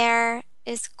air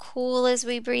is cool as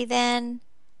we breathe in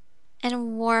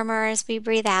and warmer as we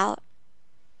breathe out.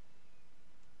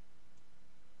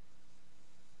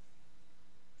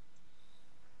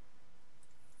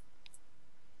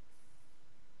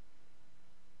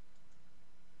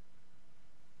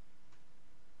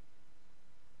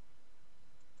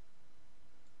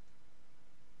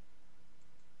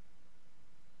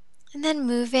 then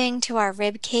moving to our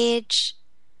rib cage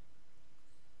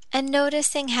and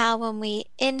noticing how when we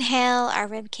inhale, our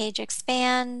rib cage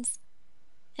expands,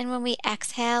 and when we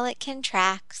exhale, it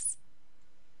contracts.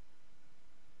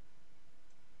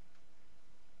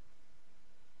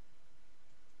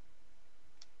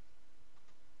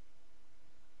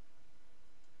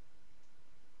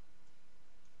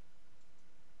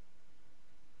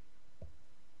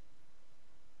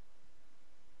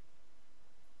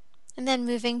 And then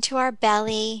moving to our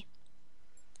belly,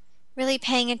 really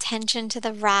paying attention to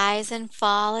the rise and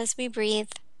fall as we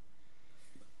breathe.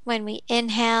 When we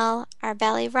inhale, our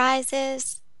belly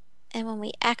rises, and when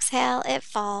we exhale, it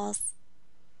falls.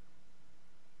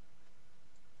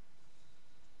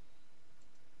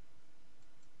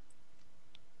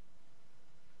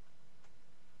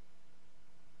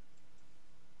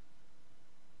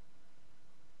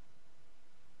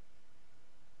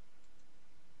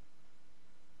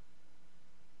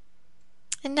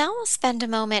 And now we'll spend a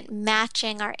moment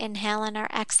matching our inhale and our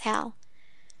exhale.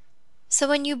 So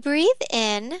when you breathe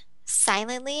in,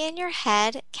 silently in your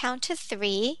head, count to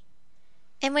 3.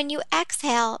 And when you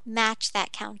exhale, match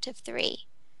that count of 3.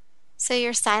 So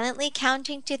you're silently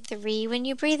counting to 3 when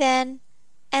you breathe in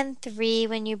and 3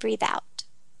 when you breathe out.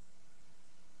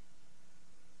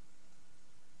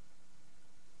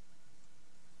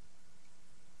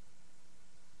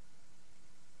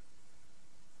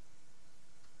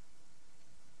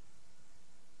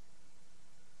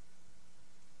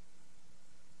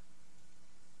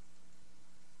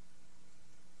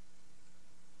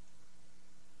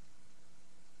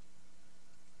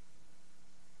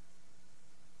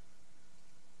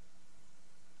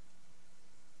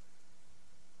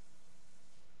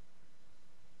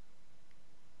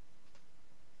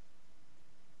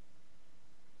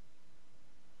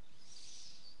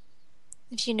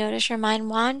 If you notice your mind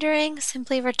wandering,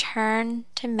 simply return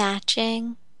to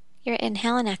matching your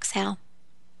inhale and exhale.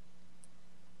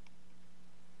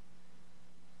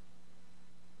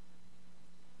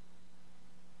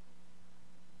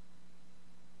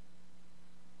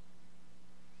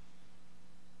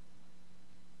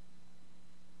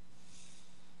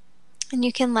 And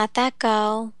you can let that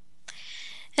go.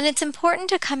 And it's important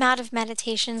to come out of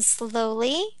meditation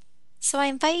slowly. So I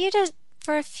invite you to,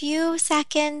 for a few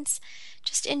seconds,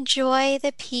 just enjoy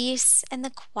the peace and the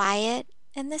quiet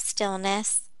and the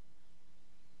stillness.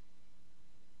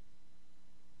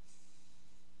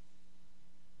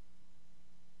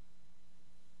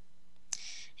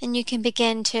 And you can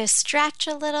begin to stretch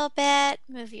a little bit,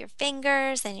 move your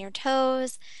fingers and your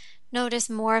toes, notice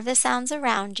more of the sounds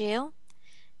around you.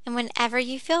 And whenever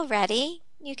you feel ready,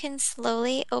 you can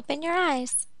slowly open your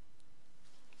eyes.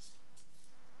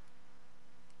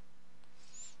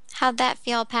 How'd that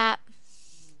feel, Pat?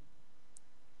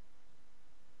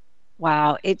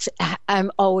 Wow,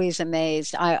 I'm always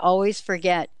amazed. I always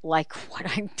forget like what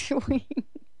I'm doing.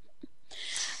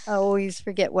 I always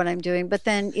forget what I'm doing, but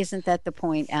then isn't that the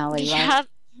point, Allie, right? Yep.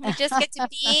 We just get to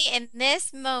be in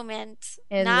this moment,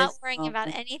 not worrying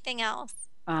about anything else.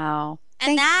 Wow.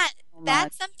 And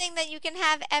that's something that you can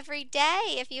have every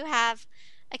day if you have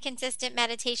a consistent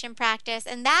meditation practice.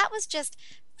 And that was just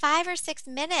 5 or 6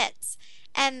 minutes.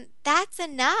 And that's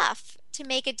enough to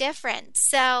make a difference.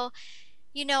 So,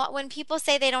 you know, when people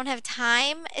say they don't have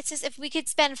time, it's just if we could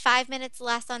spend 5 minutes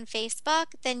less on Facebook,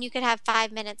 then you could have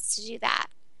 5 minutes to do that.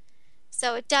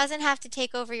 So it doesn't have to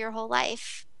take over your whole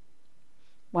life.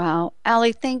 Wow.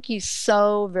 Allie, thank you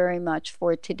so very much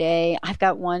for today. I've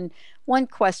got one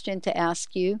question to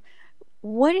ask you.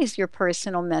 What is your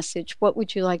personal message? What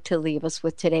would you like to leave us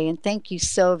with today? And thank you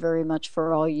so very much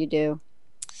for all you do.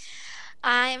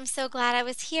 I am so glad I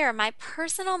was here. My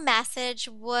personal message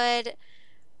would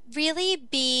really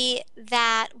be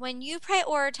that when you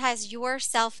prioritize your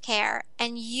self-care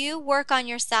and you work on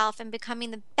yourself and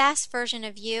becoming the best version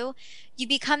of you, you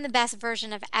become the best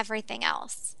version of everything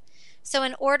else. So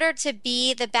in order to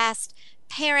be the best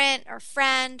parent or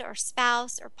friend or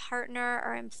spouse or partner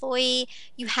or employee,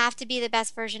 you have to be the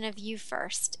best version of you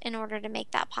first in order to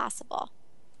make that possible.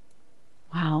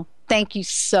 Wow. Thank you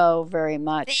so very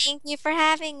much. Thank you for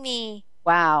having me.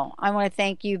 Wow. I want to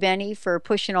thank you, Benny, for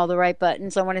pushing all the right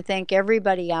buttons. I want to thank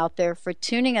everybody out there for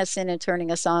tuning us in and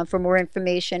turning us on. For more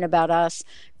information about us,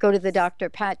 go to the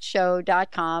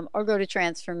drpatshow.com or go to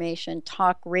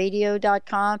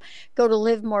transformationtalkradio.com. Go to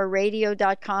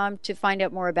livemoreradio.com to find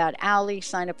out more about Allie,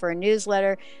 sign up for a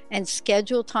newsletter, and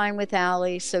schedule time with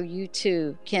Allie so you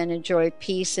too can enjoy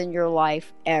peace in your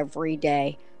life every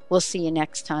day. We'll see you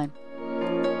next time.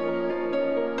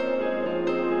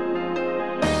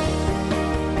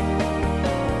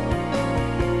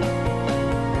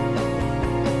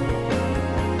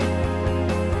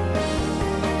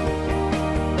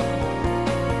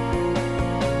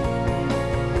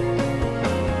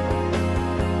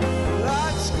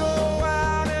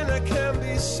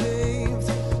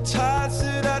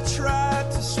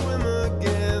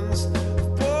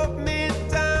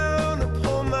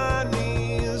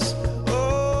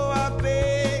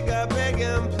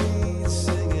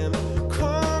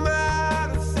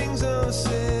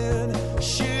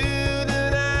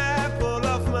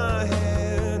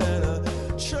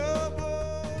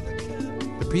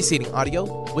 Preceding audio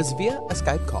was via a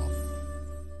Skype call.